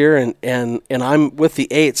last year, and I'm with the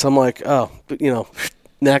 8s. I'm like, oh,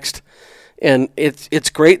 next. And it's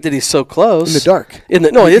great that he's so close. In the dark.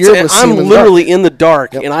 I'm literally in the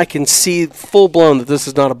dark, yep. And I can see full blown that this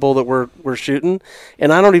is not a bull that we're shooting,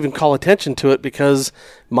 and I don't even call attention to it because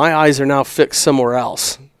my eyes are now fixed somewhere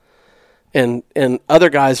else. And other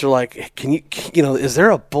guys are like, can you is there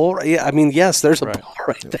a bull? Yeah, I mean, yes, there's a bull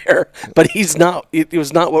right there, but he's not. It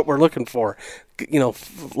was not what we're looking for.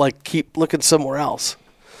 Keep looking somewhere else.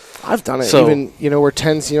 I've done it. So, even, where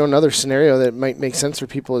 10s, another scenario that might make sense for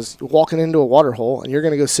people is walking into a water hole and you're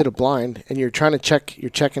going to go sit a blind and you're trying to check,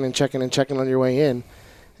 you're checking on your way in,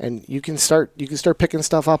 and you can start picking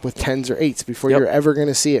stuff up with 10s or 8s before you're ever going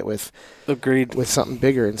to see it with something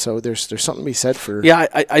bigger. And so there's something to be said for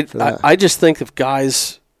I just think if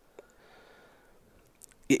guys,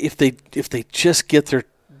 if they just get their,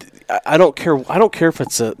 I don't care if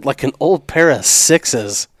it's an old pair of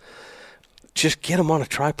 6s. Just get them on a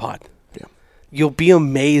tripod. Yeah. You'll be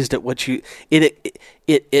amazed at what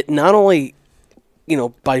it not only,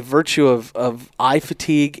 by virtue of eye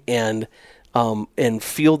fatigue and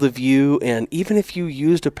field of view, and even if you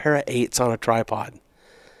used a pair of 8s on a tripod,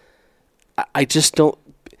 I just don't.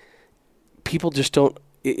 People just don't.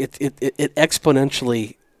 It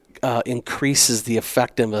exponentially increases the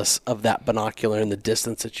effectiveness of that binocular and the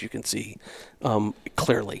distance that you can see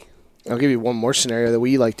clearly. I'll give you one more scenario that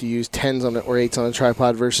we like to use, 10s or 8s on a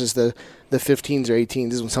tripod versus the 15s or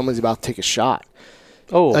 18s, is when someone's about to take a shot.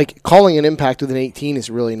 Oh. Calling an impact with an 18 is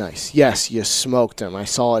really nice. Yes, you smoked him. I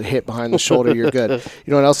saw it hit behind the shoulder. You're good.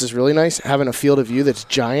 You know what else is really nice? Having a field of view that's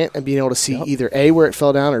giant and being able to see either A, where it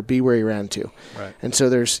fell down, or B, where he ran to. Right. And so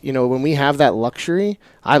there's, when we have that luxury,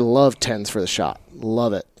 I love 10s for the shot.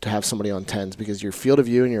 Love it to have somebody on 10s because your field of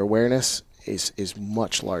view and your awareness is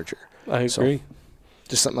much larger. I agree. So,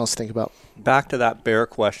 just something else to think about. Back to that bear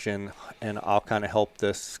question, and I'll kind of help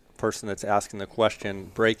this person that's asking the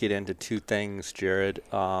question break it into two things, Jared.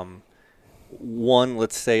 One,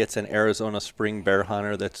 let's say it's an Arizona spring bear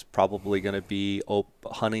hunter that's probably going to be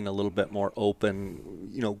hunting a little bit more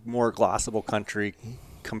open, more glassable country.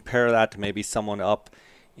 Compare that to maybe someone up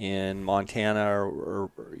in Montana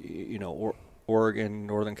or Oregon,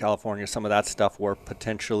 Northern California, some of that stuff where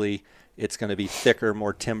potentially it's going to be thicker,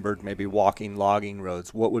 more timbered, maybe walking, logging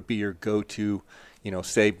roads. What would be your go-to,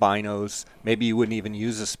 say binos? Maybe you wouldn't even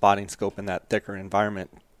use a spotting scope in that thicker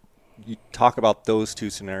environment. You talk about those two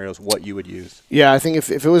scenarios, what you would use. Yeah, I think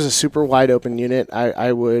if it was a super wide open unit,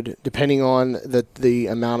 I would, depending on the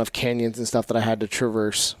amount of canyons and stuff that I had to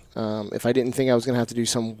traverse, if I didn't think I was going to have to do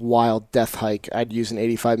some wild death hike, I'd use an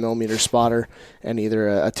 85 millimeter spotter and either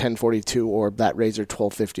a 1042 or that Razor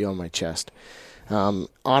 1250 on my chest.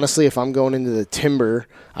 Honestly, if I'm going into the timber,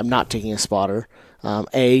 I'm not taking a spotter.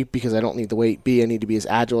 A, because I don't need the weight. B, I need to be as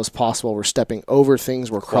agile as possible. We're stepping over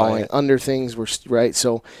things. We're crawling under things. Right.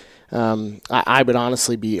 So I would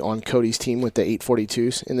honestly be on Cody's team with the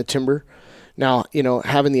 842s in the timber. Now,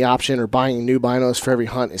 having the option or buying new binos for every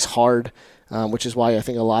hunt is hard, which is why I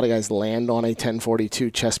think a lot of guys land on a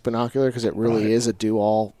 1042 chest binocular, because it really is a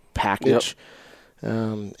do-all package. Yep.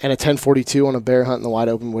 And a 1042 on a bear hunt in the wide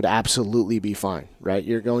open would absolutely be fine, right?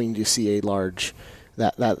 You're going to see a large...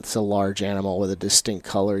 That's a large animal with a distinct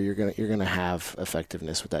color. You're gonna have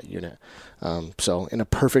effectiveness with that unit. So in a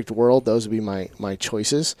perfect world, those would be my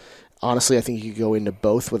choices. Honestly, I think you could go into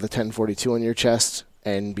both with a 1042 on your chest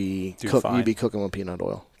and you'd be cooking with peanut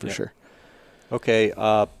oil for sure. Okay,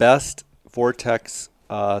 best Vortex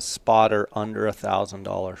spotter under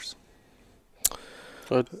 $1,000.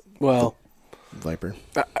 Well, Viper.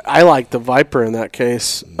 I like the Viper in that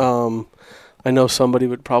case. I know somebody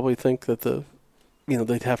would probably think that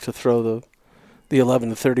they'd have to throw the 11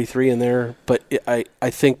 to 33 in there, but I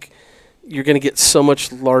think you're going to get so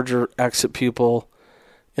much larger exit pupil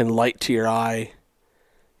and light to your eye,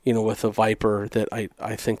 with a Viper, that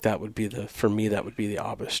I think that would be the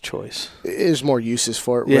obvious choice. There's more uses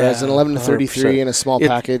for it, whereas an 11 to 33 in a small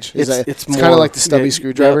package it's kind of like the stubby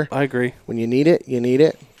screwdriver. Yeah, I agree. When you need it, you need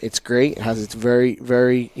it. It's great. It has very,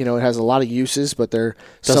 very, it has a lot of uses, but they're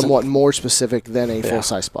somewhat more specific than a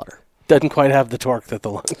full-size spotter. Doesn't quite have the torque that the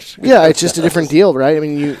lunch. Yeah, it's just a different deal, right? I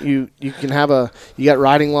mean, you can have you got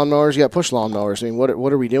riding lawnmowers, you got push lawnmowers. I mean,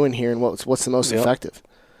 what are we doing here, and what's the most effective?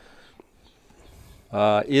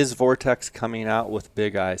 Is Vortex coming out with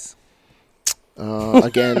Big Eyes?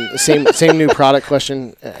 Again, same new product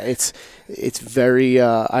question. It's very.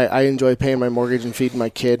 I enjoy paying my mortgage and feeding my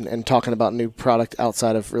kid, and talking about new product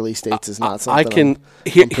outside of release dates is not something.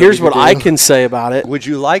 Here's what I can say about it. Would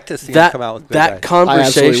you like to see them come out with Big Eyes? That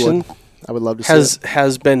conversation I would love to see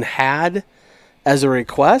has been had as a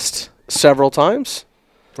request several times.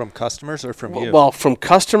 From customers or from you? Well, from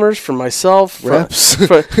customers, from myself, reps.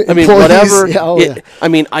 I mean, whatever. Yeah, I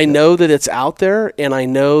mean, I know that it's out there, and I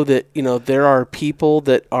know that there are people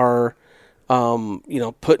that are,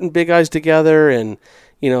 putting Big Eyes together, and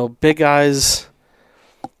Big Eyes.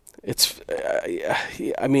 It's,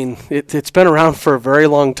 it's been around for a very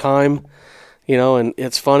long time, and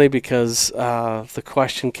it's funny because the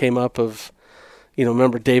question came up of,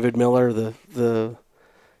 remember David Miller, the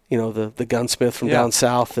gunsmith from down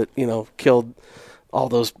south that, killed all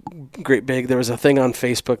those great big. There was a thing on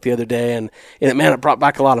Facebook the other day, and it brought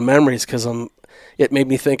back a lot of memories because it made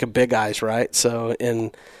me think of Big Eyes, right? So,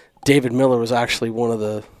 and David Miller was actually one of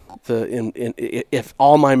the if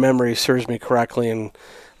all my memory serves me correctly, and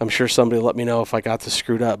I'm sure somebody will let me know if I got this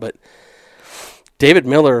screwed up, but David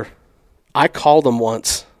Miller, I called him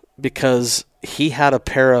once because he had a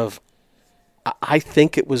pair of, I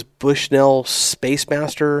think it was Bushnell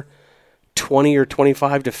Spacemaster 20 or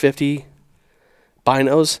 25 to 50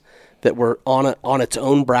 binos that were on its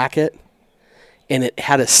own bracket, and it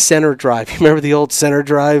had a center drive. You remember the old center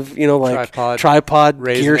drive, tripod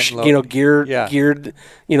gear, geared,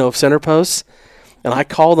 center posts. And I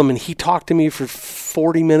called him, and he talked to me for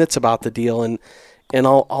 40 minutes about the deal, and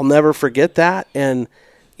I'll never forget that. And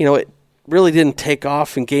it really didn't take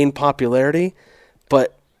off and gain popularity,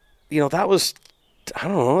 but that was, I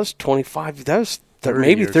don't know, it was 25, that was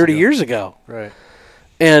maybe 30 years ago. Right.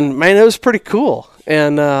 And man, it was pretty cool.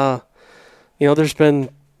 And, there's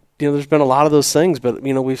been a lot of those things, but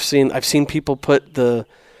I've seen people put the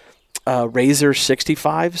Razor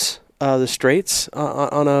 65s, the straights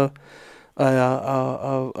on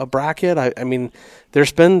a bracket.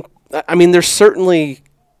 There's certainly,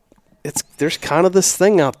 there's kind of this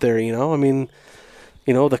thing out there,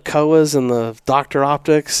 the Koas and the Dr.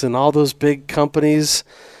 Optics and all those big companies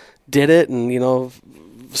did it, and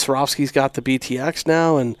Swarovski's got the BTX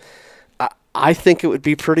now, and I think it would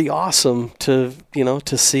be pretty awesome to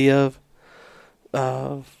see a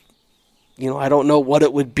I don't know what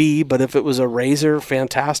it would be, but if it was a Razor,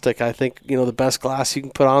 fantastic. I think the best glass you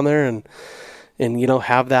can put on there, and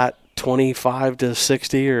have that 25 to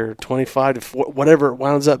 60 or 25 to 40, whatever it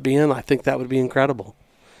winds up being. I think that would be incredible,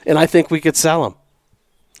 and I think we could sell them.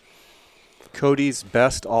 Cody's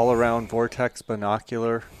best all-around Vortex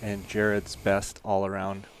binocular and Jared's best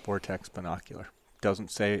all-around Vortex binocular.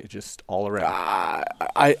 Doesn't say it, just all around.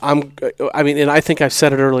 And I think I've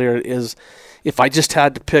said it earlier, is if I just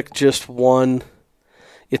had to pick just one,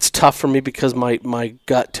 it's tough for me because my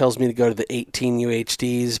gut tells me to go to the 18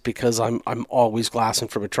 UHDs because I'm always glassing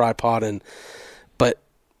from a tripod, but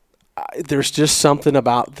there's just something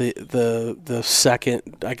about the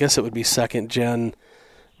second, I guess it would be second gen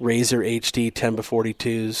Razor HD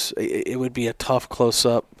 10x42s. It would be a tough close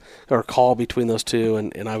up. or call between those two,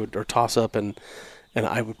 and I would, or toss up, and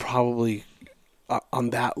I would probably on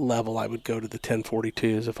that level I would go to the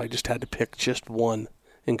 1042s if I just had to pick just one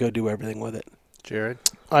and go do everything with it. Jared?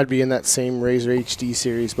 I'd be in that same Razor HD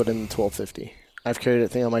series, but in the 1250. I've carried that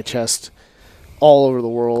thing on my chest all over the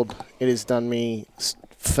world. It has done me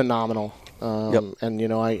phenomenal. And,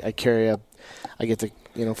 I carry I get the,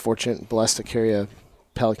 fortunate and blessed to carry a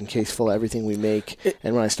Pelican case full of everything we make.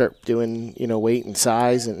 And when I start doing, weight and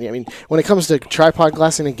size, and when it comes to tripod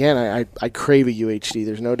glassing, again, I crave a UHD.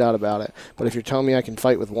 There's no doubt about it. But if you're telling me I can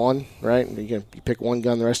fight with one, right? You pick one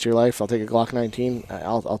gun the rest of your life. I'll take a Glock 19.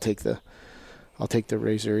 I'll take the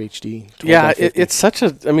Razor HD. Yeah, it's such a. I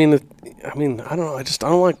don't know. I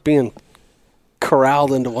don't like being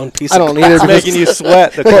corralled into one piece. I don't of either. glass. Making you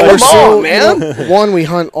sweat. Come on, man. One, we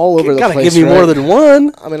hunt all over the place. Gotta give me more than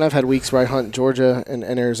one. I've had weeks where I hunt Georgia and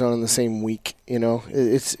Arizona in the same week.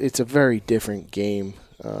 It's a very different game.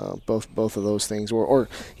 Both of those things, or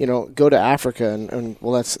go to Africa and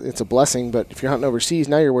it's a blessing. But if you're hunting overseas,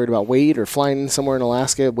 now you're worried about weight, or flying somewhere in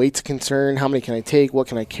Alaska. Weight's a concern. How many can I take? What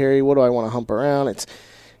can I carry? What do I want to hump around?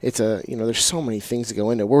 It's a there's so many things to go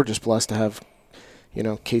into. We're just blessed to have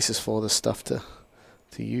cases full of this stuff to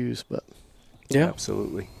use. But yeah,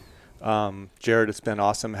 absolutely. Jared, it's been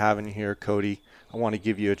awesome having you here. Cody, I want to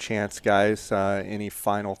give you a chance, guys. Any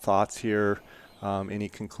final thoughts here? Any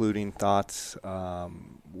concluding thoughts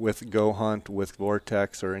with Go Hunt, with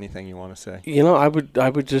Vortex, or anything you want to say? I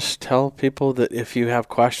would just tell people that if you have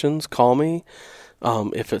questions, call me.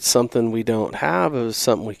 If it's something we don't have, if it's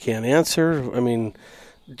something we can't answer,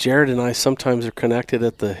 Jared and I sometimes are connected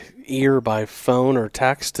at the ear by phone or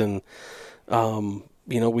text, and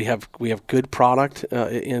we have good product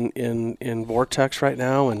in Vortex right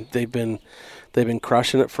now, and they've been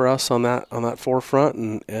crushing it for us on that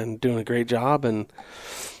forefront and doing a great job. And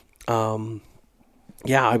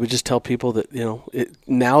I would just tell people that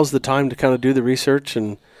now's the time to kind of do the research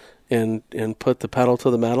and put the pedal to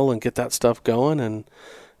the metal and get that stuff going, and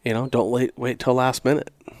don't wait till last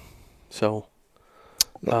minute. So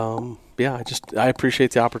I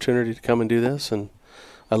appreciate the opportunity to come and do this, and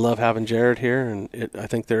I love having Jared here, and I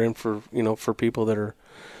think they're in for people that are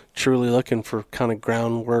truly looking for kind of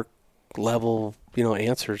groundwork level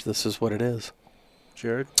answers. This is what it is.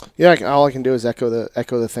 Jared? Yeah, all I can do is echo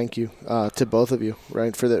the thank you to both of you,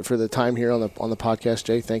 right, for the time here on the podcast.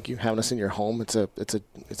 Jay, thank you having us in your home. It's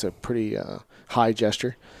a pretty high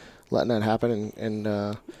gesture, letting that happen, and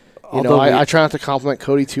I try not to compliment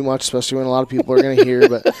Cody too much, especially when a lot of people are going to hear.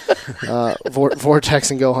 But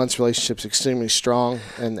Vortex and Go Hunt's relationship is extremely strong,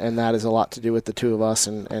 and that has a lot to do with the two of us.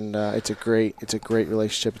 And it's a great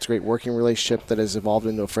relationship. It's a great working relationship that has evolved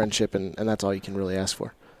into a friendship, and that's all you can really ask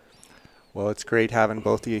for. Well, it's great having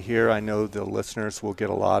both of you here. I know the listeners will get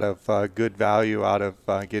a lot of good value out of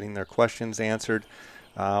getting their questions answered.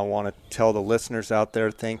 I want to tell the listeners out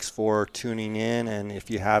there, thanks for tuning in, and if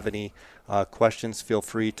you have any questions, feel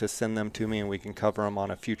free to send them to me, and we can cover them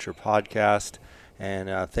on a future podcast.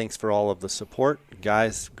 And thanks for all of the support.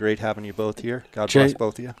 Guys, great having you both here. God bless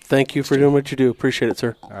both of you. Thank you for doing what you do. Appreciate it,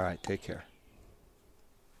 sir. All right, take care.